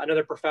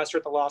another professor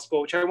at the law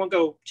school, which I won't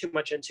go too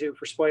much into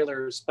for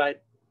spoilers,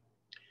 but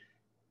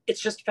it's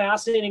just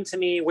fascinating to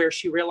me where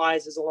she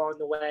realizes along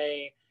the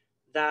way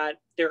that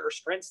there are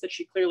strengths that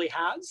she clearly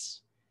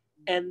has,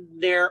 and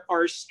there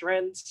are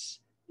strengths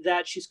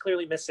that she's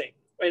clearly missing,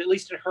 right? At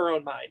least in her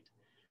own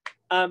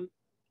mind.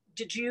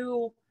 Did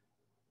you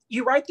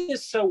write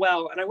this so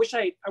well, and I wish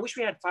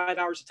we had 5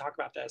 hours to talk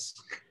about this,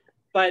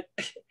 but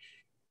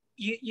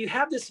you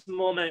have this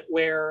moment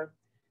where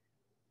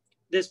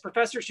this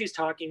professor she's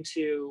talking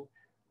to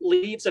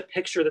leaves a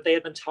picture that they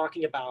had been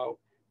talking about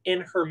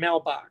in her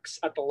mailbox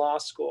at the law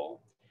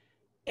school.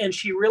 And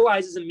she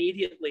realizes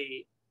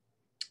immediately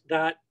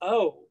that,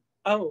 oh,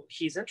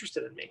 he's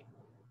interested in me.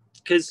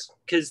 Because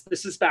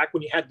this is back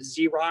when you had to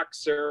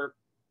Xerox or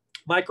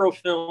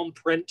microfilm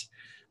print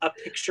a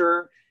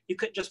picture. You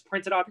couldn't just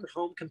print it off your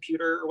home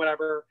computer or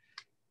whatever.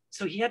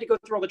 So he had to go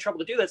through all the trouble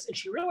to do this. And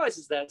she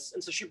realizes this.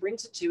 And so she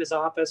brings it to his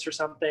office or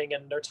something,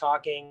 and they're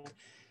talking.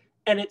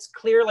 And it's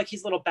clear like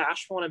he's a little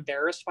bashful and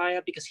embarrassed by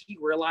it, because he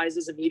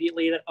realizes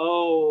immediately that,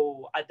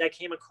 that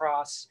came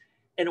across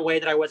in a way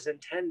that I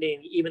wasn't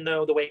intending, even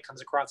though the way it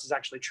comes across is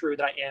actually true,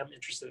 that I am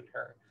interested in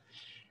her.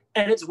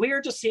 And it's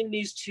weird just seeing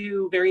these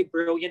two very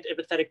brilliant,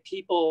 empathetic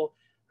people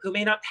who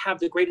may not have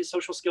the greatest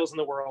social skills in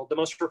the world, the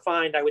most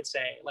refined, I would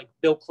say, like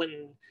Bill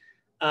Clinton,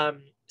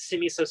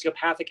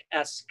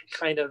 semi-sociopathic-esque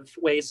kind of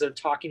ways of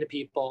talking to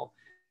people.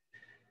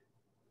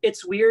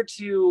 It's weird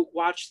to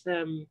watch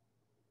them,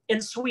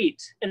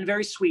 and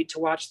very sweet to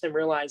watch them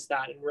realize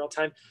that in real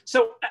time.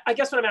 So I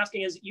guess what I'm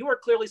asking is, you are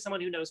clearly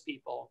someone who knows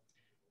people.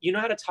 You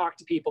know how to talk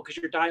to people because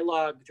your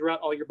dialogue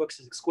throughout all your books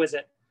is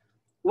exquisite.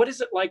 What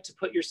is it like to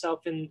put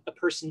yourself in a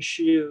person's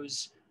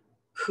shoes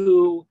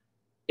who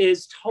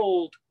is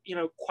told,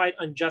 quite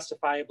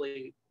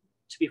unjustifiably,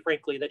 to be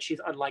frankly, that she's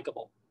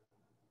unlikable?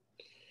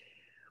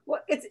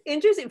 Well, it's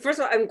interesting. First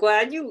of all, I'm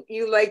glad you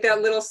like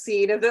that little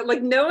scene of that.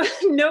 Like no one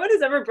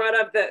has ever brought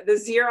up the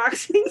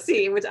Xeroxing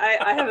scene, which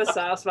I have a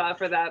soft spot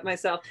for that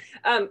myself.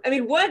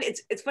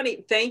 It's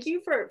funny. Thank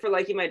you for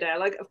liking my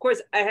dialogue. Of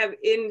course, I have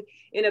in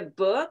a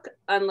book,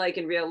 unlike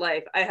in real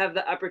life, I have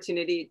the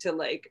opportunity to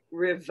like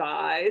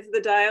revise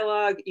the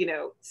dialogue,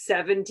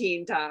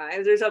 17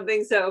 times or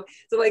something. So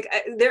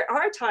there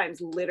are times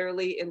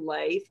literally in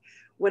life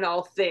when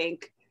I'll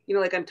think,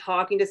 like I'm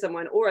talking to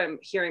someone or I'm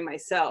hearing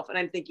myself and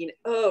I'm thinking,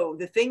 oh,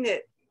 the thing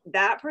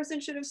that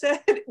person should have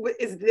said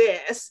is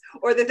this,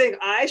 or the thing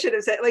I should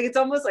have said. Like, it's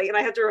almost like, and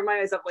I have to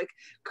remind myself, like,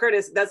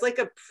 Curtis, that's like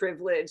a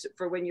privilege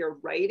for when you're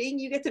writing,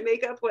 you get to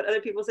make up what other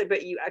people say,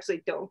 but you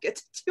actually don't get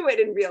to do it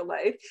in real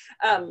life.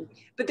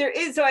 But there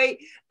is, so I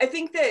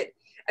think that,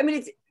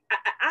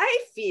 I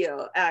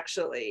feel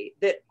actually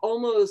that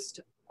almost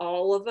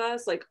all of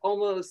us, like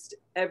almost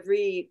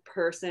every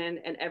person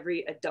and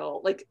every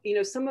adult, like,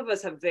 some of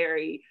us have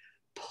very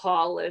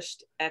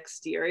polished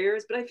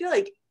exteriors, but I feel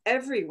like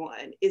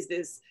everyone is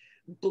this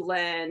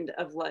blend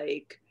of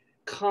like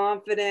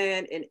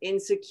confident and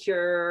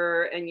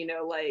insecure and,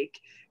 like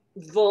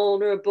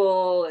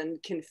vulnerable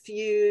and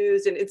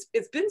confused. And it's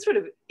been sort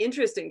of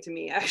interesting to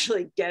me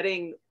actually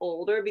getting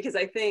older, because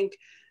I think,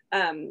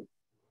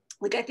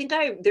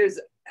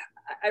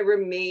 I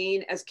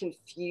remain as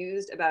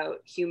confused about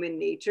human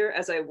nature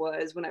as I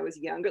was when I was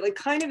younger, like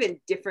kind of in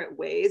different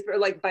ways, but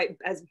like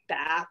as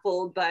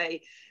baffled by,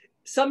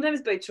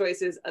 sometimes by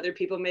choices other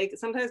people make,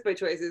 sometimes by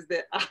choices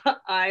that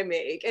I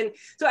make. And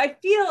so I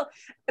feel,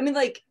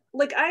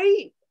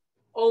 I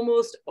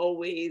almost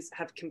always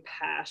have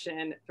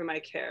compassion for my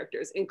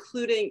characters,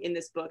 including in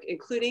this book,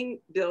 including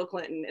Bill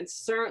Clinton, and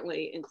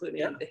certainly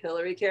including the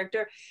Hillary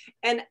character.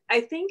 And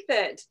I think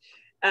that,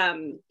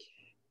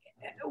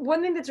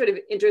 one thing that's sort of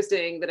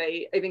interesting that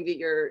I think that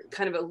you're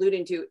kind of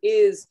alluding to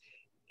is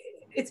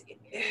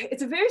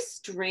it's a very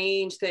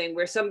strange thing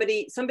where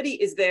somebody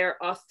is their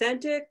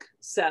authentic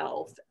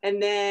self, and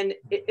then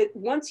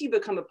once you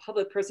become a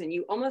public person,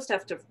 you almost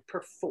have to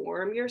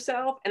perform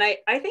yourself. And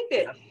I think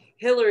that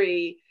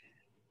Hillary,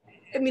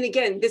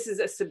 again, this is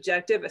a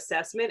subjective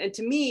assessment, and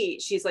to me,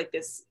 she's like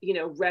this,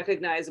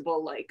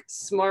 recognizable, like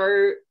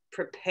smart,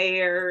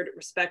 prepared,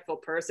 respectful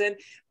person.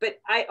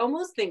 But I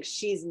almost think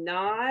she's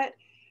not,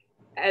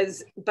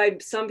 as by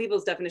some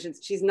people's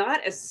definitions, she's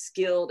not as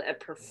skilled at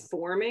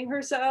performing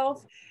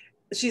herself.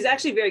 She's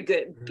actually very good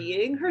at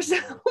being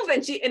herself,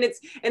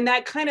 and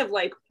that kind of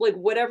like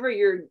whatever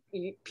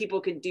people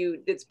can do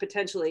that's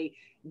potentially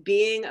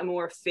being a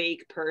more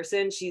fake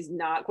person, she's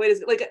not quite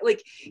as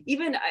like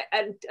even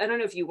I don't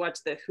know if you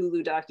watched the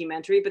Hulu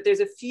documentary, but there's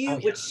a few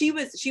which she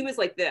was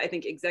like the, I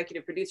think,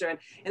 executive producer on,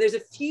 and there's a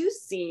few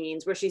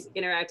scenes where she's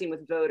interacting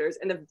with voters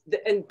and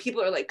and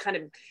people are like kind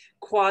of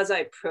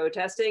quasi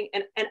protesting,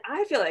 and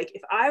I feel like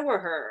if I were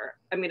her,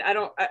 I mean,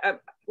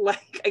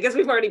 I guess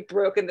we've already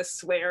broken the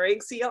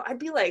swearing seal. I'd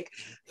be like,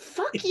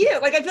 fuck you.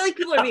 Like, I feel like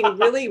people are being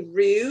really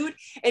rude.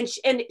 And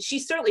she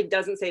certainly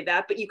doesn't say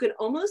that, but you can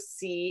almost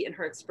see in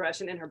her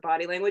expression, in her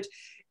body language,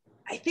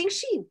 I think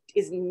she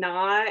is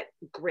not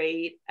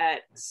great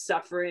at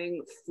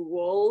suffering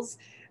fools,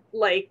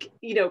 like,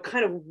 you know,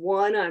 kind of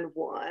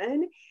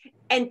one-on-one.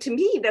 And to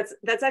me,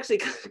 that's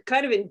actually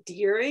kind of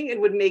endearing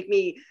and would make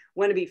me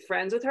want to be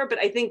friends with her. But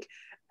I think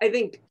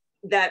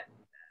that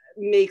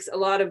makes a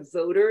lot of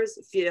voters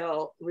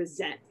feel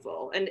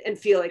resentful and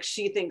feel like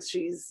she thinks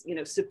she's, you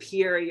know,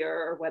 superior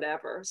or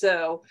whatever.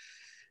 So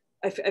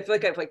I feel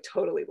like I've like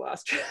totally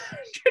lost track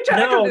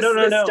of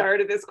the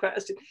start of this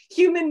question.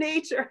 Human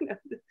nature.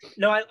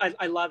 No,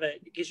 I love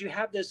it, because you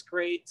have this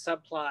great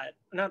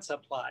not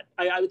subplot.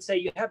 I would say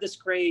you have this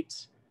great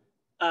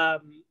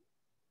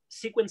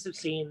sequence of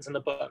scenes in the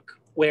book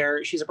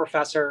where she's a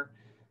professor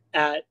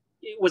at,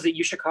 was it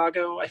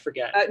UChicago? I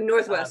forget.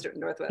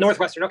 Northwestern.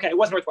 Okay, it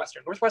was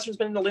Northwestern. Northwestern's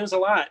been in the news a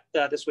lot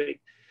this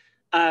week.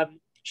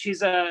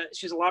 She's a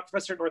law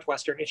professor at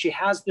Northwestern, and she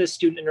has this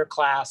student in her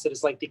class that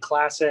is like the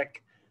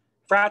classic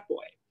frat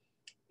boy.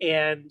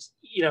 And,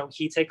 you know,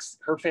 he takes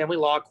her family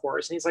law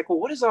course, and he's like, well,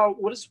 what is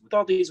with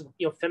all these,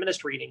 you know,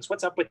 feminist readings?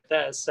 What's up with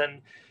this?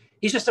 And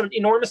he's just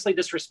enormously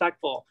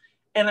disrespectful.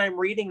 And I'm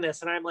reading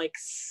this and I'm like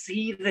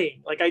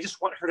seething. Like, I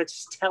just want her to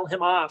just tell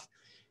him off.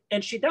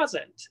 And she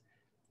doesn't.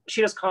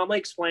 She just calmly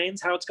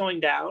explains how it's going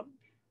down,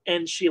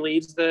 and she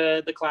leaves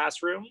the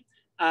classroom,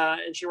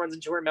 and she runs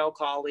into her male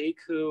colleague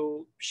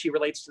who she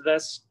relates to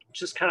this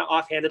just kind of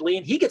offhandedly,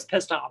 and he gets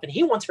pissed off and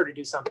he wants her to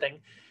do something,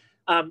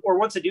 or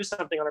wants to do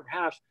something on her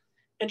behalf,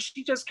 and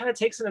she just kind of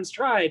takes it in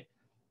stride.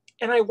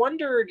 And I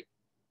wondered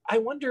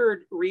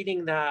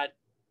reading that,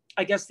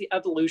 I guess, the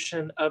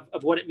evolution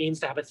of what it means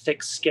to have a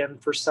thick skin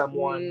for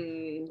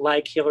someone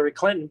like Hillary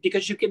Clinton,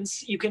 because you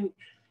can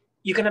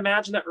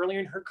imagine that earlier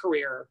in her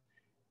career,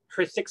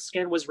 her thick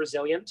skin was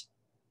resilient.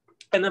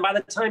 And then by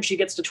the time she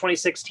gets to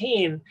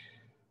 2016,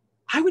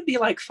 I would be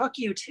like, fuck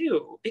you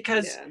too,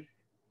 because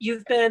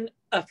you've been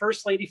a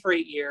first lady for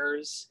 8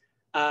 years,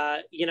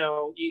 you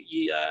know,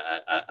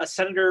 a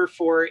senator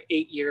for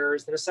 8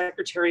 years, then a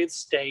secretary of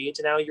state,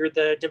 and now you're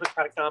the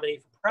Democratic nominee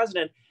for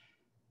president.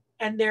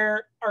 And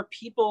there are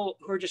people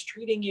who are just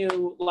treating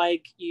you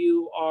like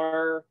you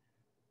are,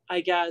 I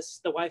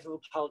guess, the wife of a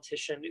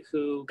politician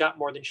who got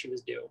more than she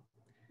was due.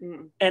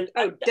 And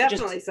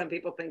definitely some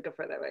people think of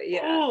her that way.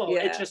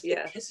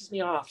 It pisses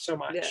me off so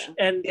much.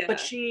 But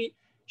she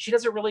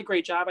does a really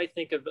great job, I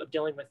think, of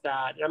dealing with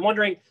that. And I'm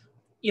wondering,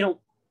 you know,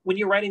 when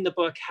you're writing the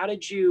book, how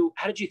did you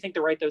think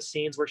to write those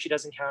scenes where she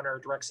does encounter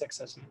direct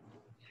sexism?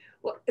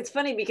 Well, it's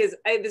funny because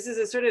this is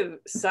a sort of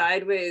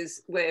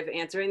sideways way of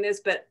answering this,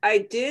 but I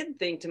did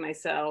think to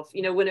myself,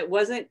 you know, when it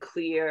wasn't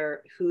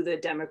clear who the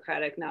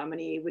Democratic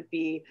nominee would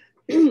be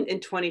in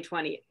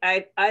 2020,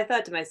 I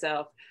thought to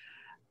myself,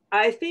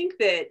 I think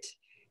that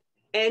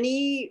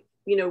any,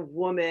 you know,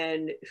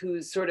 woman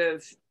who's sort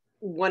of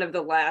one of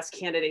the last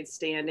candidates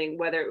standing,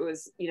 whether it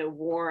was, you know,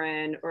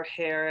 Warren or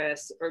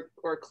Harris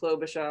or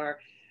Klobuchar,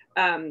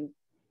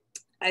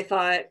 I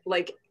thought,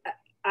 like,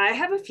 I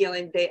have a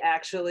feeling they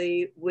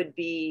actually would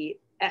be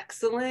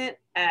excellent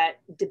at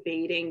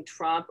debating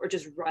Trump or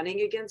just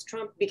running against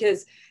Trump,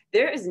 because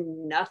there is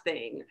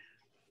nothing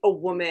a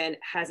woman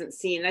hasn't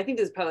seen. And I think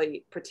this is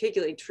probably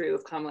particularly true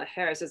of Kamala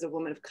Harris as a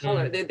woman of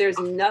color. There's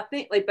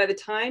nothing, like, by the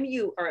time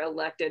you are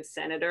elected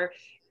senator,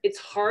 it's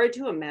hard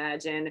to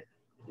imagine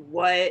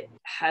what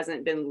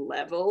hasn't been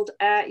leveled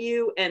at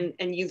you, and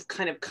you've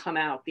kind of come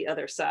out the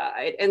other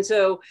side. And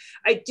so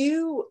I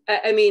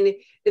mean,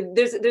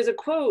 there's a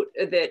quote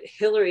that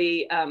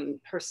Hillary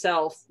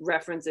herself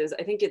references.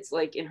 I think it's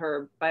like in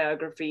her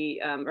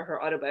biography or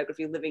her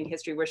autobiography, Living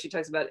History, where she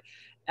talks about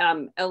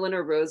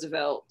Eleanor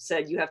Roosevelt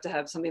said you have to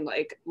have something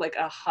like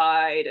a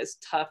hide as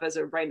tough as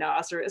a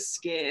rhinoceros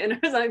skin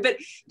or something. But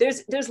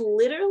there's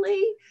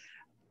literally,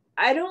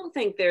 I don't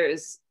think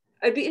there's,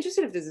 I'd be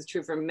interested if this is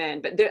true for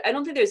men, but I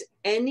don't think there's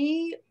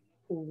any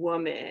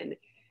woman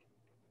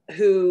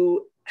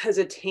who has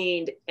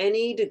attained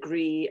any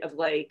degree of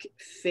like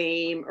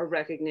fame or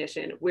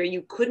recognition where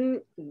you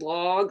couldn't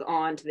log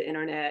on to the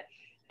internet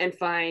and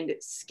find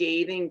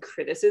scathing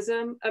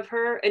criticism of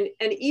her. And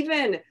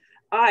even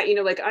I, you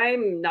know, like,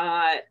 I'm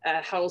not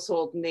a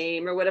household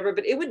name or whatever,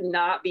 but it would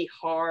not be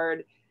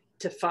hard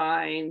to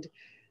find,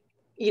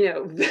 you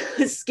know,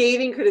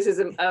 scathing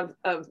criticism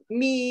of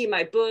me,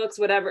 my books,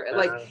 whatever.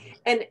 Like,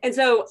 and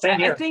so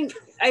I think,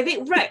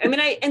 right. I mean,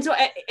 I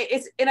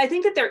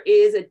think that there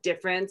is a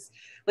difference.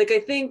 Like, I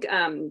think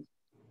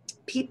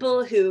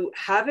people who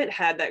haven't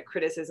had that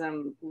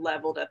criticism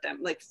leveled at them,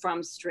 like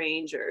from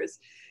strangers,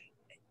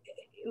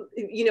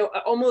 you know,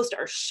 almost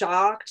are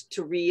shocked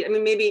to read. I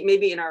mean,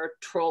 maybe in our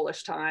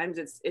trollish times,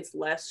 it's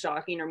less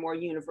shocking or more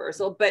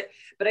universal. But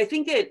I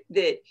think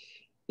that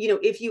you know,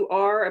 if you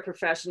are a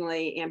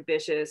professionally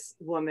ambitious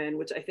woman,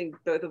 which I think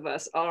both of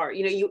us are,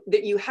 you know,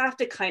 you have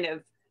to kind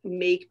of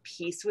make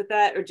peace with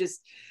that, or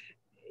just,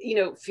 you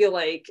know, feel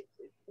like,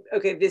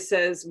 okay, this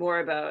says more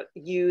about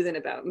you than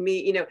about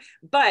me, you know.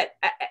 But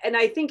and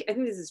I think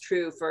this is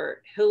true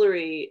for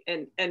Hillary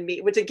and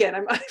me, which again,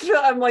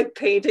 I'm like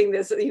painting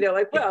this, you know,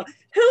 like, well,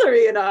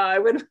 Hillary and I,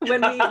 when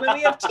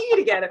we have tea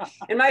together,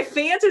 and my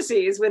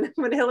fantasies when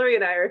Hillary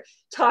and I are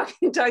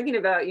talking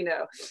about, you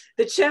know,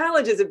 the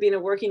challenges of being a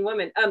working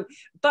woman.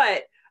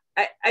 But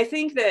I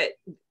think that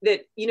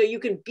you know, you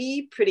can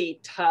be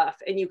pretty tough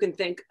and you can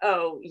think,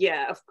 oh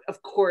yeah,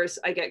 of course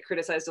I get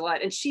criticized a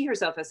lot, and she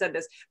herself has said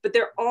this, but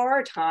there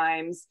are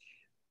times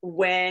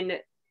when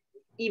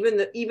even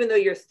though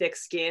you're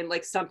thick-skinned,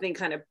 like something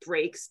kind of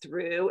breaks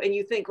through and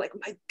you think like,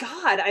 my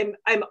God,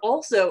 I'm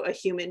also a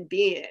human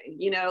being,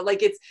 you know,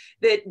 like it's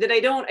that I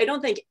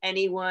don't think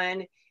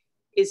anyone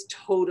is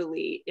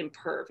totally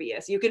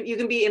impervious. You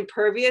can be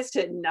impervious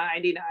to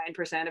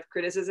 99% of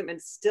criticism and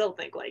still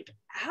think like,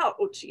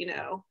 ouch, you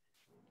know?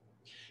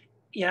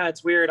 Yeah,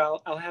 it's weird.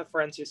 I'll have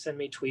friends who send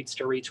me tweets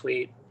to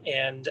retweet,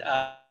 and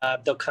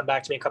they'll come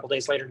back to me a couple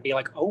days later and be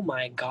like, oh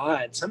my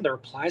God, some of the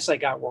replies I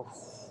got were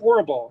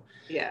horrible.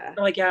 Yeah.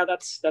 I'm like, yeah,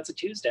 that's a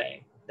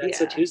Tuesday. That's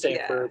a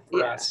Tuesday for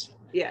us.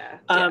 Yeah.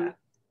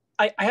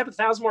 I have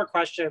 1,000 more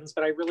questions,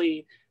 but I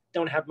really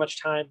don't have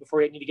much time before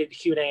we need to get to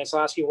Q&A. So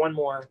I'll ask you one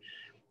more.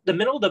 The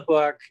middle of the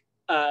book,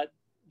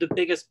 the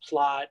biggest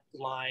plot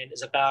line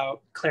is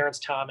about Clarence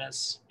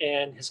Thomas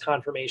and his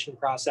confirmation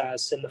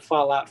process and the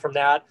fallout from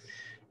that.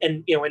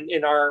 And, you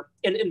know,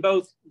 in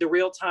both the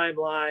real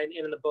timeline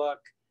and in the book,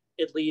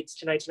 it leads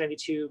to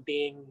 1992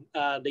 being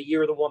the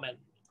year of the woman,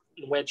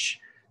 in which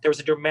there was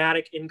a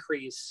dramatic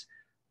increase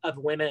of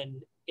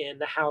women in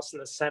the House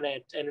and the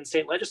Senate and in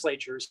state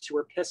legislatures who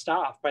were pissed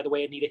off by the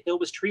way Anita Hill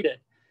was treated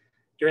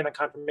during the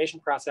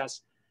confirmation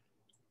process.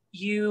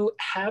 You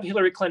have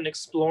Hillary Clinton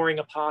exploring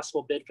a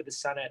possible bid for the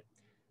Senate,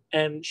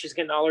 and she's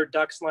getting all her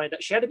ducks lined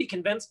up. She had to be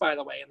convinced, by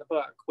the way, in the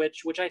book,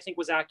 which I think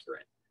was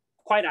accurate,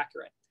 quite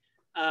accurate.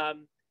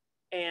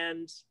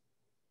 And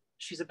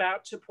she's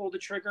about to pull the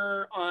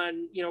trigger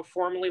on, you know,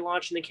 formally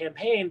launching the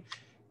campaign,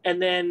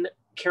 and then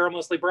Carol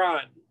Moseley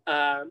Braun,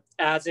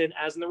 as in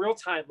the real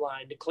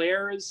timeline,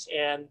 declares,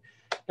 and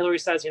Hillary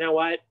says, you know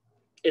what,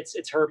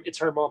 it's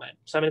her moment,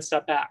 so I'm going to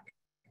step back.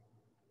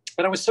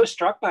 And I was so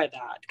struck by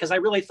that, because I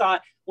really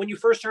thought when you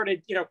first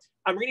started, you know,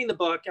 I'm reading the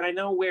book and I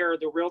know where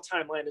the real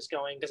timeline is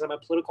going because I'm a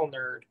political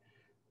nerd,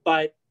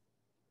 but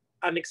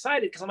I'm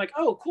excited because I'm like,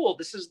 oh, cool,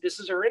 this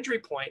is her entry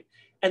point.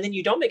 And then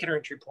you don't make it her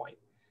entry point.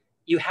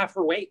 You have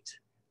her wait,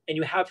 and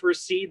you have her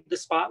cede the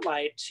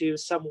spotlight to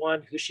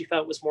someone who she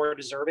felt was more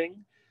deserving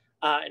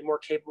and more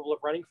capable of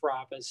running for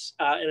office,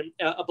 and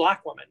a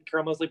Black woman.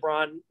 Carol Moseley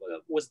Braun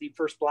was the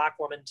first Black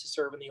woman to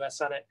serve in the U.S.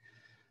 Senate.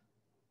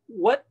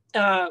 What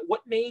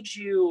made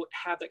you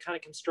have that kind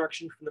of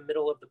construction from the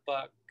middle of the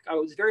book? I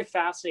was very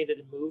fascinated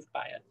and moved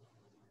by it.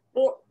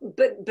 Well,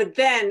 but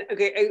then,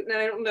 okay,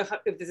 I don't know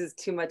if this is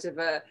too much of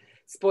a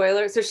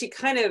spoiler. So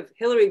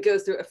Hillary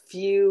goes through a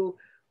few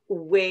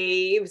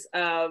waves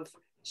of,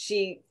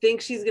 she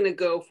thinks she's going to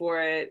go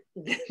for it,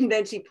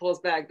 then she pulls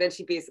back, then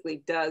she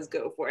basically does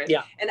go for it.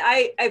 Yeah. And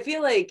I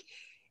feel like,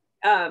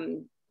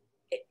 and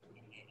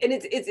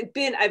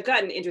I've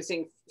gotten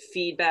interesting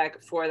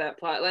feedback for that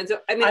plot line. So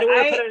I mean, I don't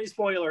want to put any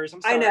spoilers.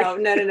 I'm sorry. I know,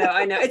 no.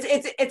 I know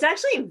it's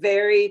actually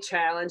very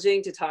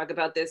challenging to talk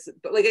about this,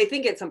 but like I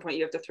think at some point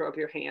you have to throw up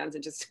your hands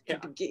and just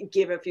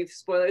give a few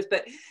spoilers.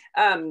 But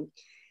I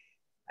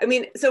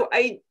mean, so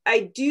I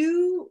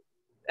do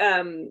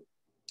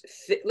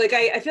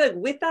I feel like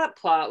with that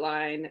plot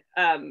line,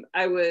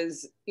 I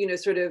was, you know,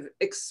 sort of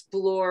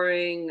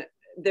exploring.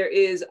 There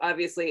is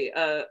obviously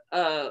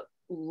a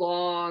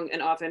long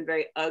and often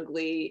very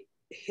ugly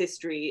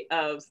history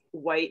of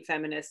white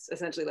feminists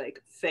essentially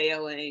like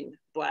failing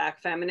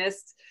Black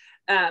feminists,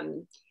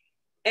 and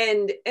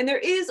there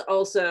is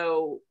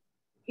also,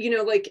 you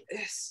know, like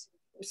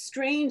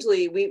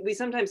strangely we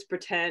sometimes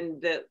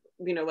pretend that,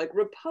 you know, like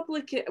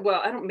Republican,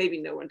 well,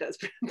 maybe no one does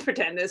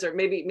pretend this, or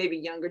maybe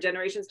younger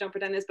generations don't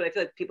pretend this, but I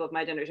feel like people of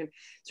my generation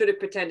sort of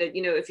pretended,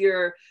 you know, if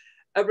you're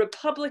a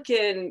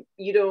Republican,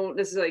 you don't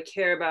necessarily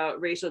care about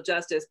racial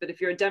justice, but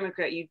if you're a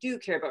Democrat, you do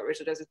care about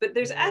racial justice. But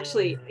there's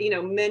actually, you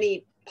know,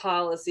 many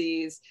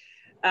policies,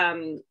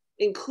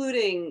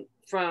 including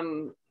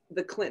from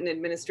the Clinton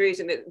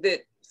administration,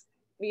 that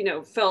you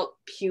know, felt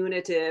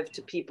punitive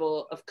to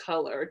people of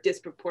color,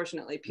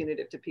 disproportionately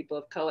punitive to people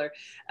of color.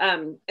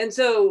 And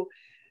so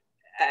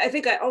I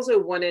think I also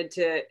wanted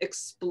to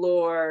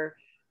explore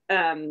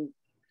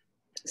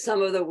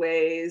some of the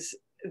ways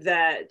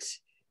that,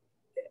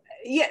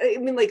 I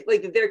mean, like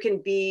there can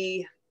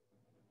be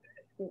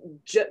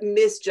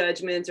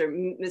misjudgments or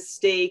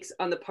mistakes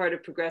on the part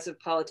of progressive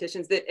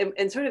politicians that,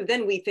 and sort of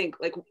then we think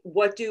like,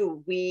 what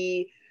do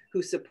we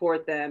who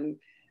support them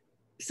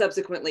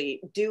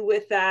subsequently do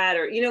with that,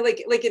 or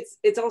like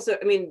it's also,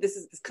 I mean,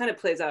 this kind of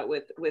plays out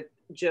with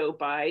Joe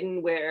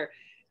Biden, where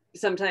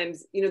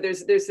sometimes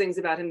there's things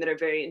about him that are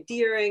very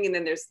endearing, and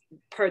then there's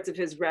parts of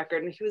his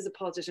record, and he was a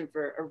politician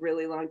for a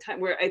really long time,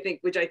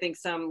 which I think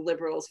some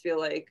liberals feel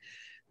like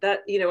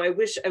that, I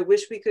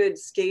wish we could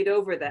skate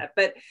over that.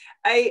 But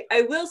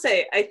I will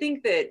say, I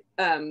think that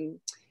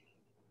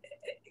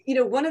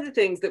one of the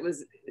things that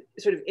was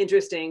sort of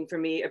interesting for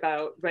me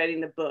about writing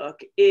the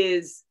book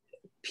is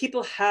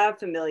people have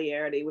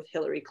familiarity with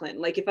Hillary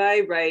Clinton. Like if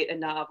I write a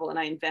novel and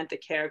I invent a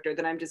character,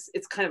 then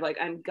it's kind of like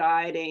I'm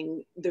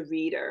guiding the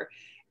reader.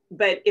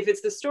 But if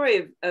it's the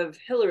story of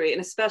Hillary,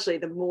 and especially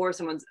the more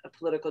someone's a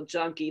political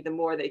junkie, the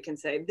more they can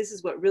say, this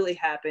is what really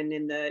happened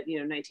in the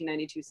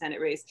 1992 Senate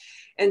race.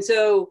 And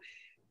so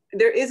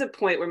there is a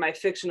point where my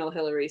fictional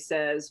Hillary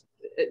says,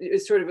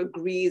 it sort of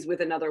agrees with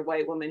another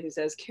white woman who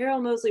says,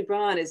 Carol Moseley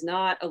Braun is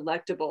not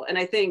electable. And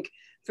I think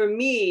for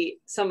me,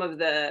 some of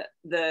the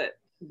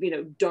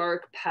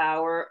dark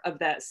power of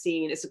that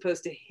scene is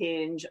supposed to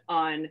hinge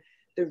on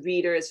the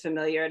reader's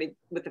familiarity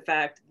with the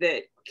fact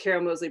that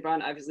Carol Moseley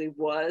Braun obviously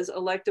was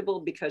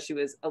electable because she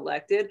was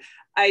elected.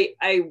 I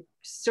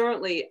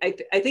certainly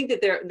think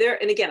that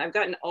there, and again, I've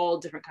gotten all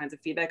different kinds of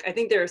feedback. I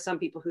think there are some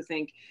people who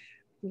think,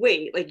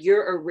 wait, like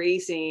you're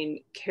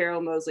erasing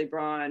Carol Moseley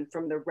Braun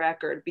from the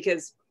record,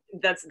 because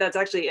that's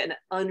actually an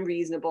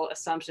unreasonable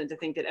assumption to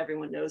think that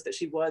everyone knows that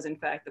she was in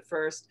fact the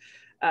first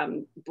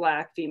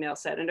Black female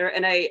senator.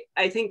 And I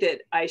think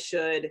that I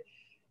should,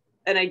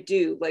 and I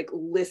do, like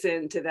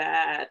listen to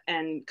that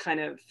and kind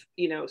of,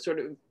 sort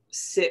of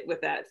sit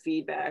with that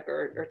feedback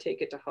or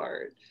take it to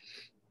heart.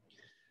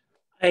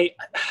 I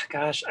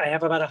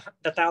have about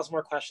 1,000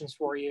 more questions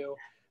for you.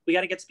 We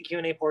got to get to the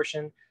Q&A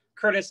portion.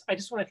 Curtis, I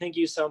just want to thank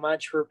you so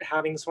much for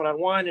having this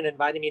one-on-one and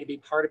inviting me to be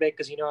part of it,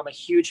 because I'm a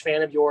huge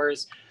fan of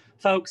yours.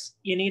 Folks,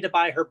 you need to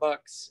buy her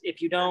books.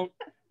 If you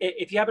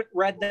haven't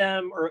read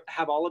them or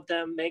have all of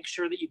them, make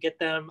sure that you get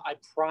them. I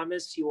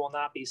promise you will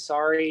not be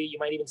sorry. You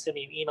might even send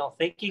me an email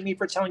thanking me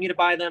for telling you to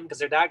buy them, because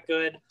they're that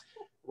good.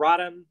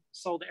 Rodham,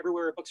 sold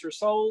everywhere books are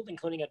sold,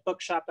 including at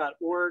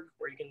bookshop.org,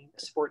 where you can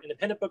support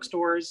independent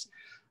bookstores.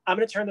 I'm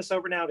going to turn this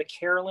over now to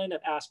Carolyn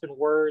at Aspen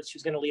Words,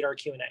 who's going to lead our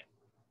Q&A.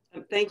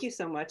 Thank you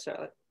so much,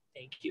 Charlotte.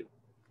 Thank you.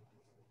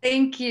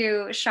 Thank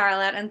you,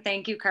 Charlotte, and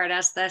thank you,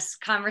 Curtis. This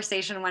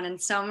conversation went in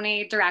so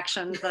many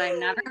directions that I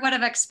never would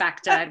have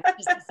expected, which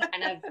is a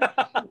sign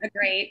of a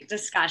great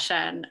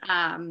discussion.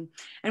 And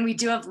we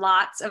do have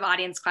lots of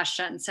audience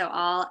questions, so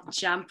I'll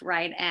jump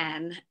right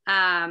in.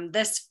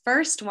 This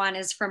first one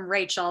is from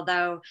Rachel,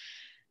 though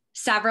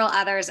several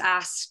others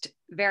asked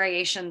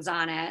variations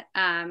on it.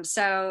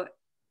 So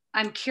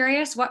I'm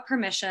curious what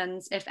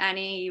permissions, if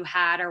any, you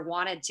had or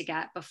wanted to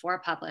get before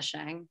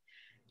publishing.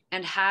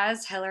 And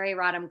has Hillary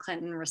Rodham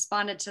Clinton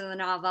responded to the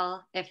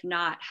novel? If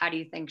not, how do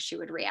you think she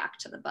would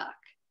react to the book?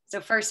 So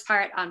first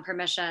part on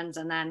permissions,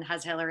 and then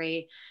has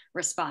Hillary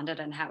responded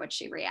and how would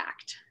she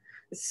react?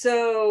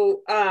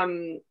 So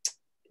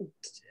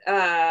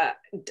I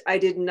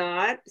did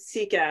not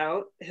seek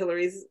out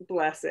Hillary's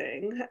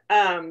blessing.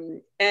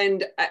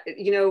 And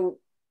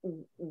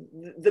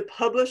the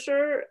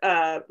publisher,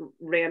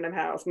 Random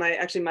House, my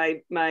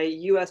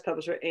US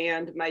publisher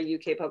and my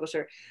UK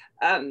publisher,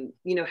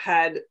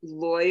 had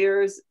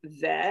lawyers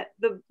vet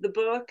the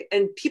book.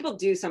 And people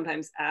do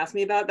sometimes ask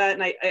me about that.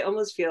 And I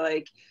almost feel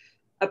like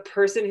a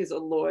person who's a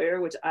lawyer,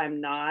 which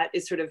I'm not,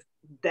 is sort of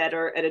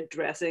better at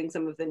addressing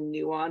some of the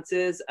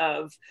nuances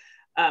of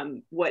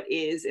what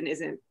is and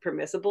isn't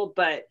permissible.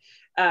 But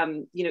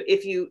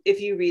if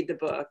you read the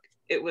book,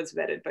 it was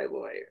vetted by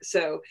lawyers.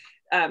 So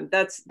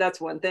that's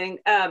one thing.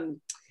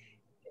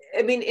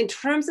 I mean, in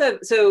terms of,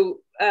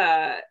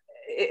 I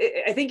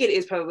think it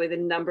is probably the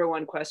number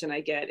one question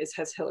I get is,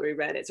 has Hillary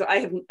read it? So I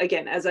have,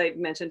 again, as I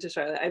mentioned to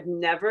Charlotte, I've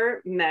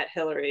never met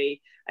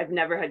Hillary. I've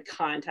never had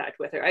contact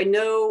with her. I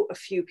know a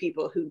few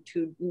people who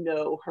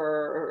know her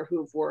or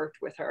who've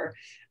worked with her.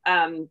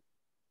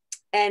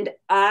 And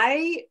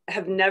I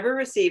have never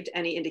received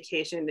any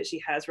indication that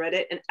she has read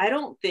it. And I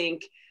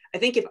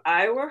think if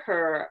I were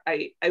her,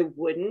 I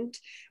wouldn't,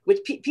 which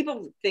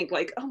people think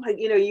like, oh my,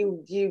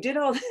 you did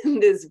all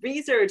this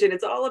research and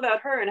it's all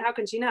about her and how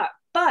can she not?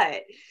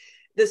 But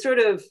the sort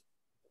of,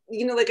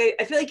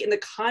 I feel like in the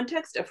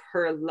context of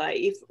her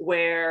life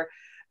where,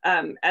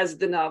 as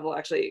the novel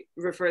actually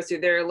refers to,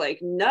 there are like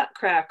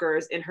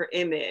nutcrackers in her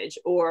image,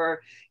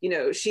 or,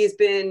 she's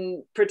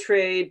been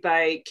portrayed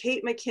by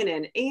Kate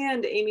McKinnon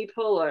and Amy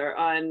Poehler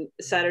on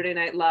Saturday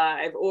Night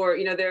Live, or,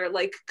 there are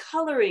like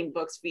coloring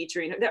books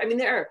featuring her. I mean,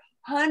 there are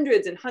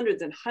hundreds and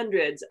hundreds and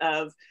hundreds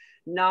of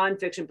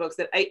nonfiction books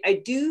that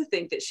I do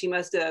think that she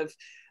must have,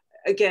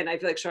 again, I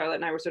feel like Charlotte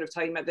and I were sort of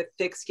talking about the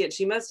thick skin.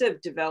 She must have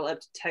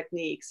developed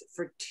techniques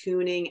for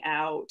tuning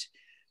out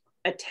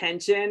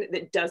attention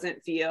that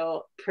doesn't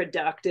feel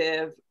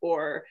productive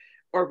or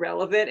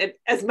relevant. And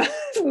as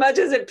much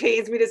as it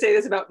pains me to say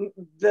this about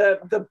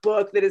the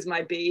book that is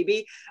my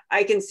baby,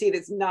 I can see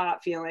that's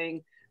not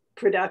feeling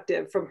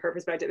productive from her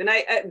perspective. And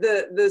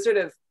the sort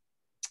of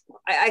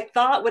I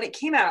thought when it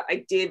came out,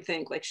 I did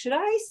think like, should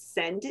I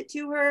send it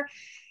to her?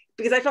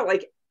 Because I felt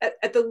like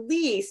at the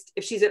least,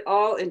 if she's at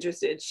all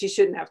interested, she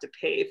shouldn't have to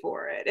pay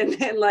for it. And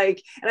then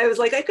like, and I was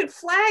like, I could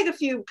flag a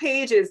few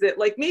pages that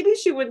like, maybe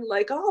she wouldn't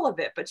like all of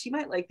it, but she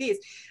might like these.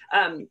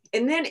 And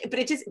then, but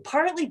it just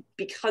partly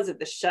because of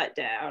the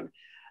shutdown,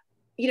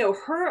 you know,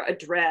 her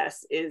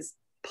address is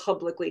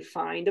publicly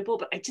findable,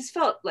 but I just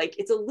felt like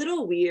it's a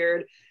little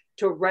weird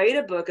to write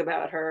a book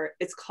about her.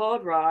 It's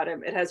called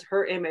Rodham. It has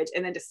her image,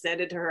 and then to send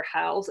it to her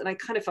house. And I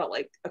kind of felt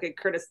like, okay,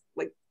 Curtis,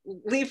 like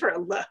leave her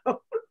alone.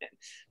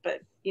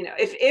 But you know,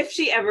 if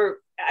she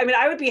ever, I mean,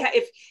 I would be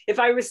if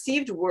I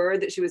received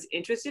word that she was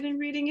interested in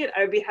reading it,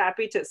 I would be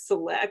happy to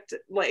select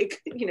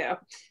like, you know,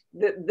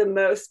 the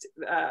most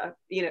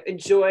you know,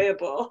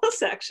 enjoyable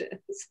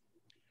sections.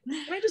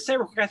 Can I just say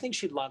real quick? I think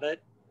she'd love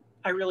it.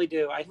 I really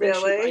do. I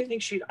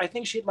think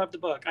she'd love the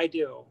book. I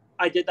do.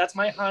 I did. That's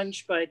my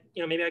hunch, but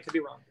you know, maybe I could be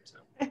wrong. So.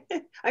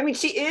 I mean,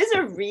 she is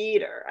a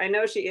reader. I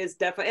know she is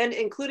definitely, and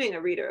including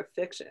a reader of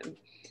fiction.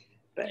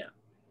 But yeah.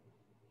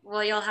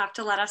 Well, you'll have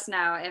to let us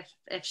know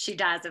if she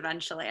does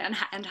eventually,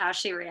 and how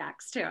she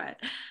reacts to it.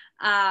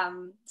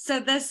 So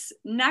this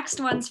next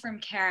one's from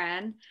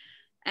Karen,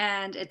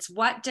 and it's,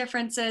 what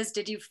differences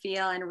did you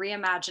feel in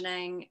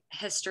reimagining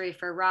history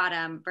for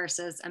Rodham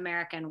versus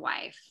American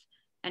Wife?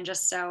 And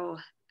just so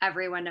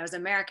everyone knows,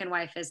 American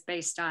Wife is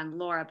based on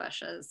Laura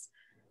Bush's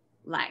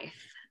life,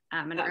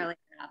 an early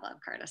novel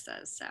of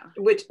Curtis's. So,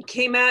 which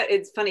came out,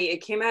 it's funny,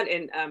 it came out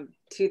in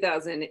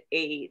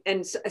 2008.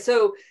 And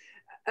so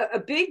a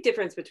big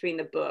difference between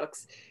the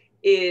books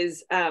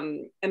is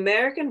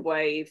American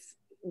Wife,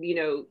 you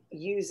know,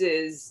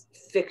 uses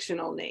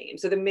fictional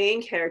names. So the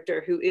main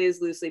character, who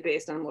is loosely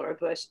based on Laura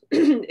Bush,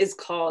 is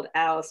called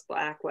Alice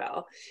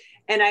Blackwell.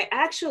 And I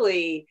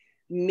actually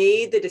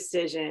made the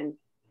decision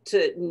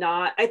to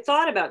not, I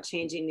thought about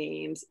changing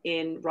names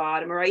in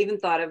Rodham, or I even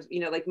thought of, you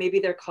know, like maybe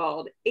they're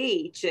called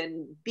H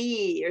and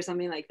B or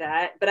something like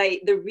that. But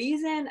the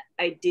reason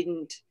I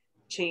didn't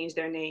change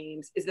their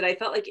names is that I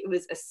felt like it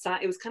was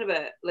kind of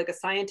like a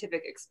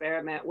scientific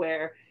experiment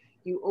where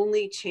you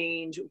only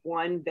change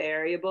one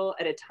variable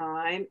at a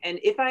time. And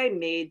if I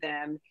made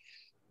them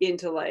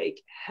into like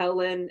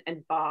Helen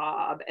and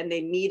Bob, and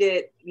they meet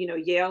at, you know,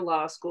 Yale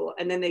Law School,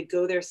 and then they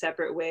go their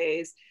separate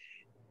ways,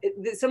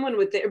 someone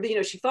would, you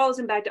know, she follows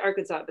him back to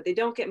Arkansas, but they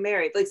don't get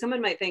married. Like,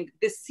 someone might think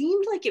this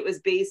seemed like it was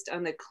based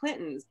on the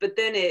Clintons, but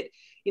then it,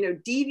 you know,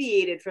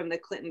 deviated from the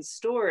Clinton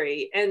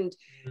story. And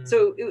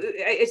so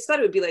I just thought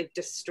it would be like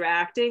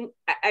distracting.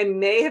 I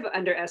may have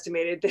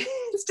underestimated that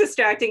it's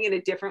distracting in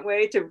a different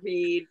way to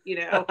read, you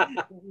know,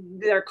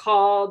 they're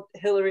called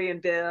Hillary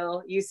and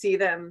Bill. You see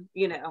them,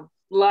 you know,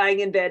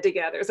 lying in bed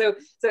together. So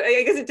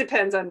I guess it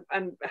depends on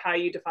how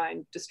you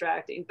define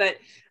distracting. But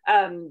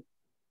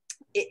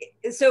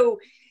so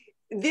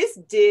this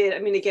did, I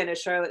mean, again, as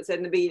Charlotte said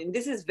in the beginning,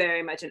 this is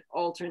very much an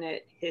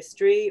alternate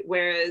history,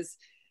 whereas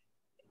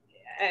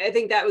I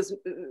think that was,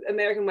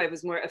 American Wife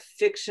was more a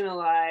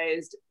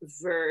fictionalized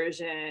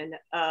version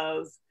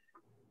of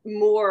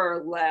more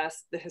or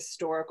less the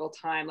historical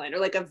timeline, or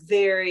like a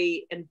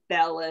very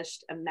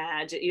embellished,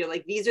 imagined, you know,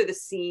 like these are the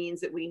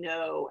scenes that we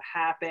know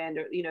happened,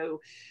 or, you know,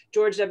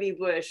 George W.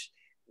 Bush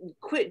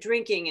quit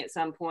drinking at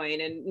some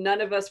point and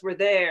none of us were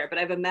there, but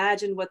I've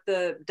imagined what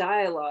the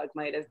dialogue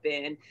might have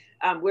been.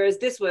 Whereas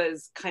this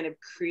was kind of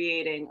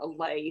creating a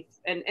life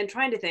and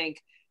trying to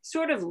think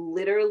sort of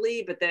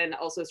literally, but then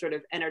also sort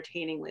of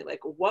entertainingly, like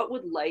what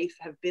would life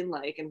have been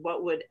like, and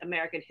what would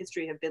American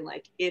history have been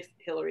like if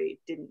Hillary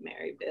didn't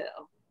marry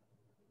Bill?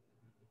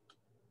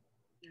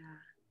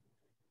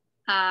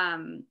 Yeah.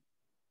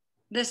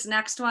 This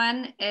next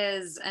one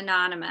is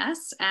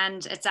anonymous,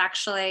 and it's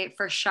actually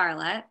for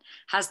Charlotte.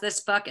 Has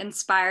this book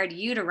inspired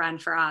you to run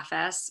for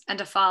office? And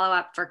to follow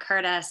up for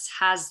Curtis,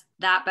 has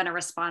that been a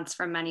response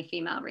from many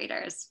female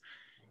readers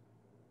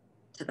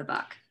to the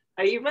book?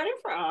 Are you running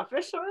for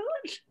office,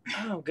 Charlotte?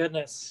 Oh,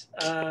 goodness.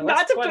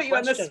 Not to put you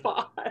on the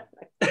spot.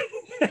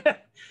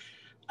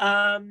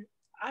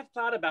 I've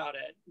thought about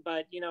it,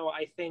 but, you know,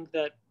 I think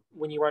that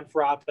when you run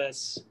for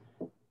office,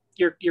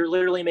 you're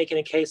literally making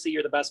a case that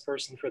you're the best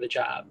person for the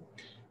job.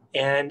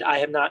 And I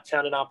have not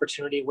found an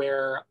opportunity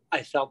where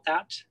I felt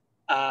that.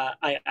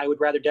 I would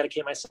rather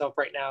dedicate myself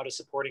right now to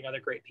supporting other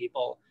great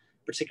people,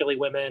 particularly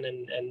women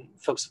and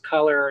folks of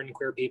color and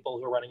queer people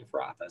who are running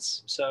for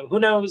office. So who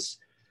knows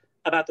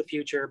about the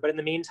future, but in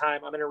the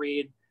meantime, I'm going to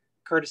read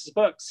Curtis's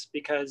books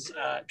because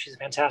she's a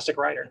fantastic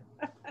writer.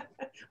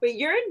 Wait,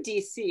 you're in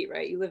DC,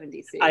 right? You live in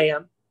DC. I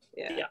am.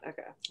 Yeah.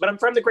 Okay. But I'm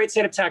from the great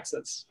state of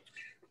Texas.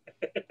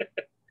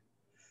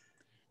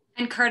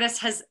 And Curtis,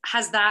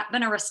 has that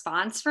been a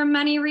response from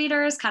many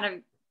readers, kind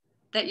of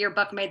that your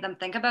book made them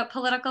think about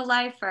political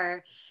life?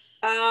 Or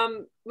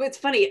it's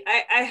funny,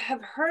 I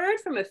have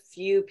heard from a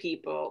few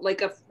people,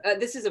 like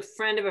this is a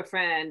friend of a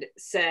friend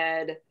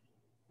said,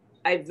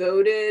 I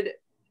voted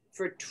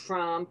for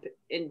Trump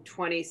in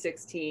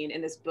 2016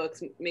 and this book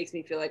makes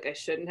me feel like I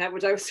shouldn't have,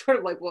 which I was sort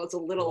of like, well, it's a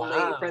little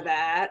late for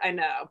that. I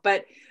know.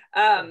 But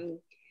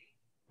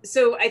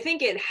so I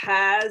think it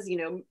has, you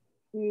know,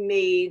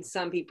 made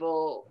some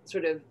people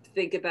sort of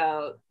think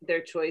about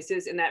their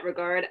choices in that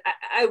regard.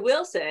 I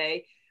will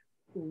say,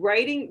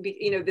 writing,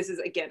 you know, this is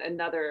again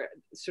another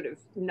sort of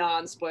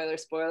non-spoiler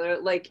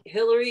spoiler, like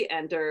Hillary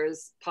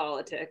enters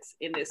politics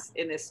in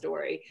this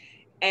story,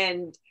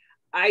 and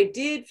I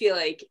did feel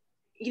like,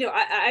 you know,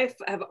 I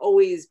have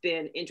always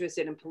been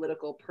interested in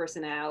political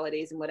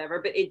personalities and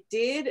whatever, but it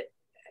did,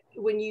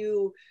 when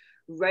you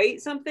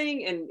write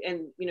something, and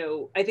you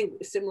know, I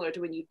think similar to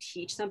when you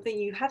teach something,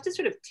 you have to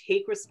sort of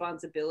take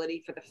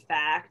responsibility for the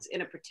facts in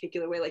a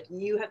particular way. Like,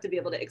 you have to be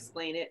able to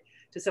explain it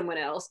to someone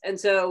else. And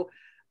so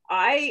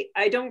I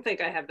don't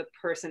think I have the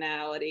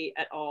personality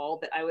at all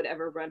that I would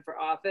ever run for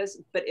office,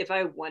 but if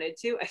I wanted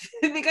to, I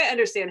think I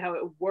understand how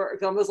it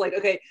works. Almost like,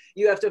 okay,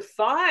 you have to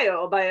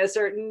file by a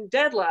certain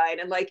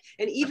deadline, and like,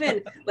 and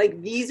even like,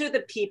 these are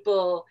the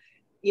people,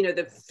 you know,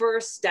 the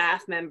first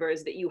staff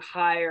members that you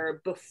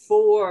hire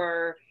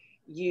before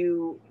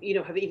you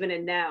know, have even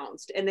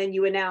announced, and then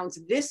you announce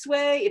this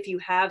way if you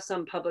have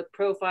some public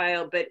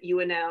profile, but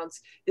you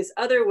announce this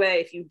other way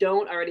if you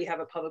don't already have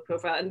a public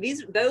profile. And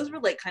those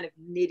were like kind of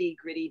nitty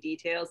gritty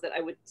details that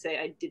I would say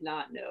I did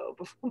not know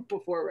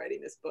before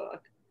writing this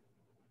book.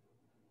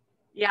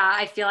 Yeah,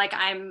 I feel like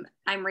I'm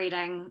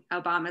reading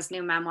Obama's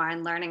new memoir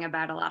and learning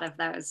about a lot of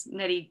those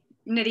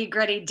nitty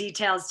gritty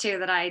details too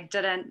that I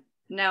didn't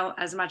know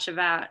as much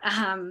about.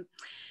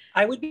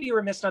 I would be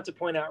remiss not to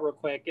point out real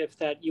quick, if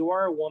that you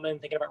are a woman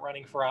thinking about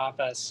running for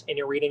office and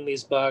you're reading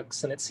these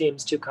books and it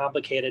seems too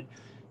complicated,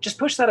 just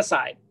push that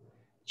aside.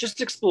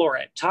 Just explore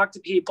it. Talk to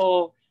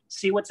people,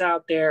 see what's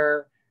out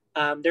there.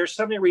 There's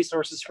so many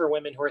resources for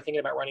women who are thinking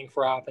about running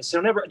for office.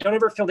 So don't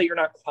ever feel that you're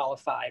not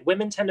qualified.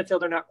 Women tend to feel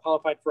they're not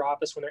qualified for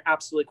office when they're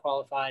absolutely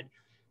qualified.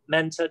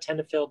 Men tend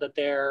to feel that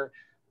they're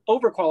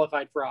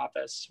overqualified for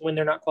office when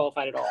they're not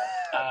qualified at all.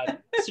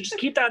 So just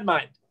keep that in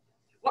mind.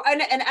 Well,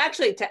 and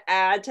actually, to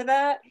add to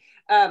that,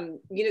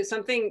 you know,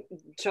 something,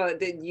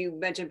 Charlotte, that you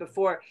mentioned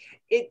before,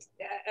 a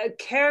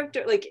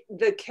character, like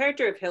the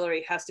character of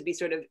Hillary has to be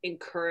sort of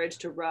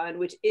encouraged to run,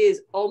 which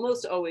is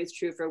almost always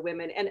true for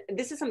women. And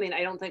this is something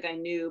I don't think I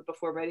knew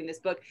before writing this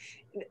book.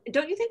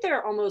 Don't you think there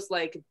are almost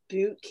like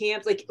boot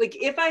camps? Like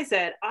if I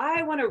said,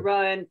 I want to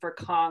run for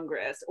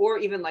Congress, or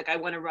even like I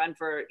want to run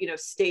for, you know,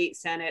 state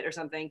Senate or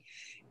something,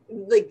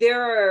 like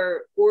there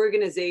are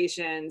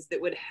organizations that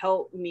would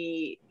help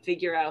me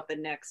figure out the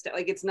next step.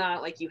 Like, it's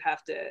not like you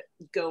have to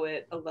go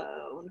it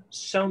alone.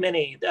 So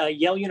many.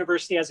 Yale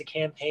University has a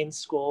campaign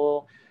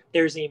school.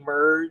 There's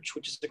Emerge,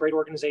 which is a great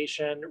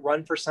organization.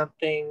 Run for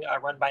Something,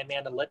 run by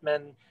Amanda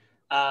Littman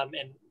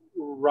and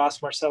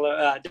Ross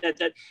Marcello.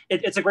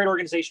 It's a great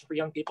organization for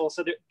young people.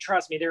 So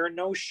trust me, there are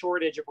no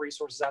shortage of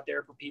resources out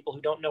there for people who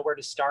don't know where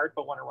to start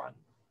but want to run.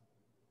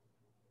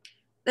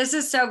 This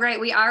is so great.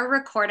 We are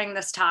recording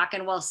this talk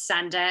and we'll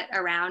send it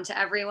around to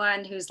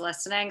everyone who's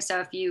listening. So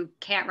if you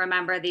can't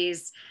remember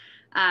these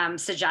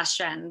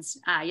suggestions,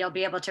 you'll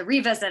be able to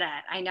revisit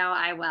it. I know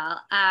I will.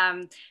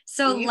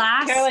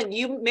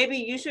 Carolyn, maybe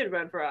you should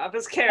run for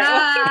office,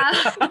 Carolyn.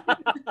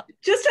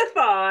 Just a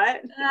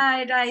thought.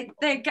 I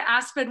think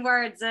Aspen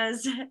Words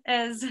is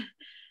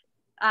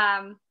where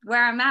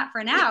I'm at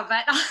for now,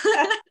 but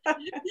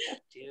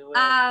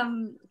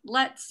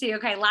let's see.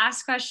 Okay,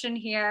 last question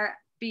here.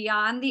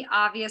 Beyond the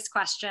obvious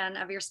question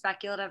of your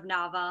speculative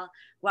novel,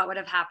 what would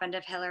have happened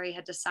if Hillary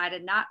had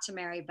decided not to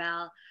marry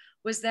Bill,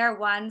 was there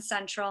one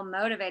central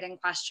motivating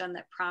question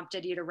that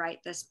prompted you to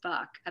write this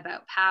book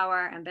about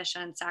power,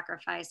 ambition,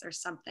 sacrifice, or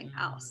something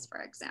else,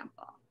 for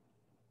example?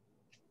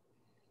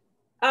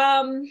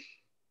 I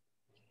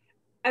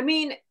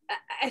mean,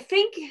 I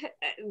think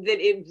that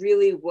it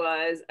really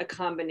was a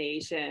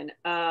combination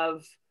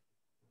of,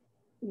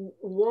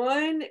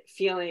 one,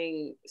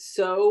 feeling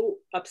so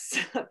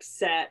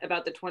upset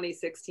about the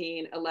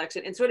 2016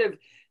 election and sort of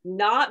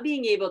not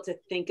being able to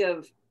think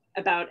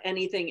about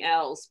anything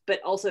else,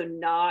 but also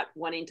not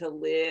wanting to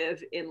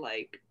live in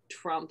like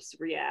Trump's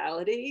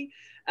reality.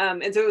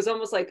 And so it was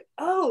almost like,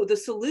 oh, the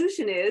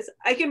solution is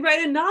I can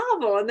write a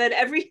novel. And then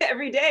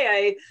every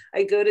day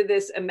I go to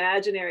this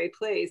imaginary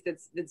place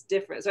that's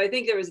different. So I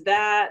think there was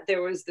that.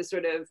 There was the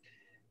sort of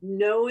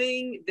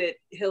knowing that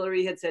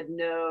Hillary had said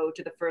no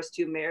to the first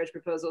two marriage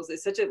proposals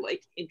is such a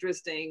like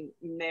interesting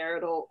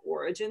marital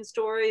origin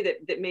story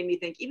that made me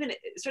think even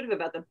sort of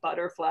about the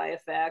butterfly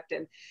effect,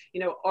 and,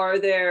 you know, are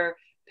there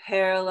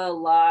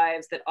parallel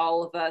lives that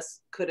all of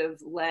us could have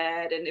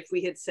led? And if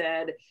we had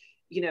said,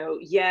 you know,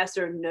 yes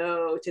or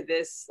no to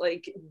this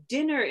like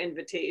dinner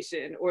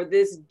invitation or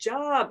this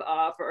job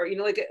offer, or, you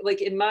know,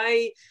 like in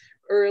my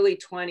early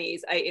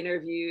 20s, I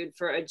interviewed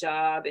for a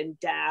job in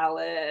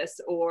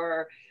Dallas,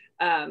 or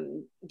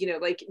you know,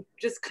 like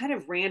just kind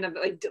of random,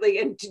 like,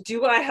 and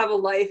do I have a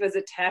life as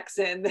a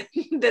Texan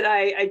that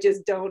I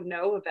just don't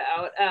know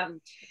about?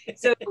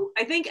 So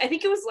I think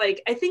it was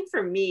like, I think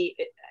for me,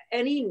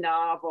 any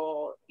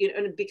novel, you know,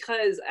 and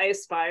because I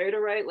aspire to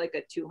write like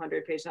a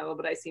 200-page novel,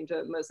 but I seem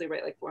to mostly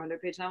write like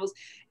 400-page novels,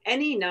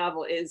 any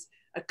novel is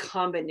a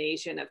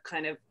combination of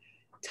kind of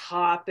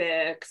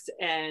topics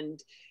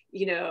and,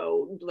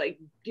 like,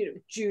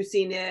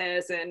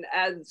 juiciness. And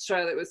as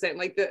Charlotte was saying,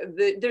 like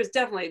there's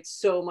definitely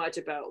so much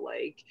about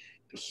like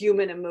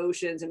human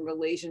emotions and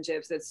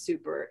relationships that's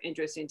super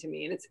interesting to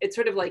me. And it's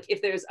sort of like,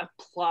 if there's a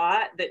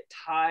plot that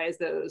ties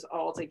those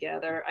all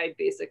together, I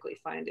basically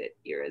find it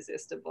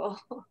irresistible.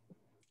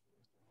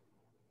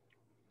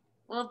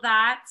 Well,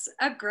 that's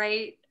a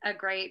great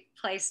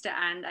place to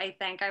end. I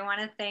think I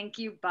want to thank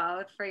you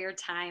both for your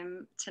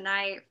time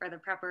tonight, for the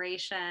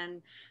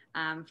preparation,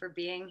 for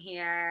being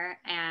here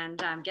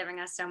and giving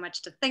us so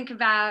much to think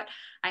about.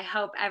 I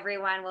hope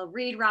everyone will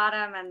read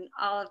Rodham and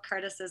all of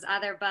Curtis's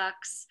other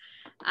books.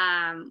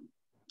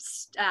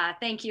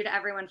 Thank you to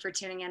everyone for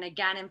tuning in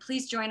again, and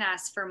please join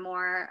us for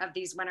more of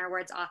these Winter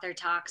Awards author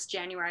talks,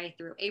 January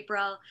through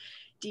April.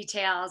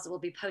 Details will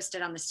be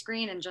posted on the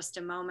screen in just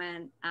a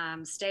moment.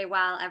 Stay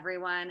well,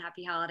 everyone.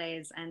 Happy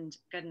holidays and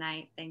good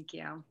night. Thank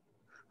you.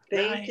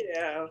 Thank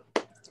you.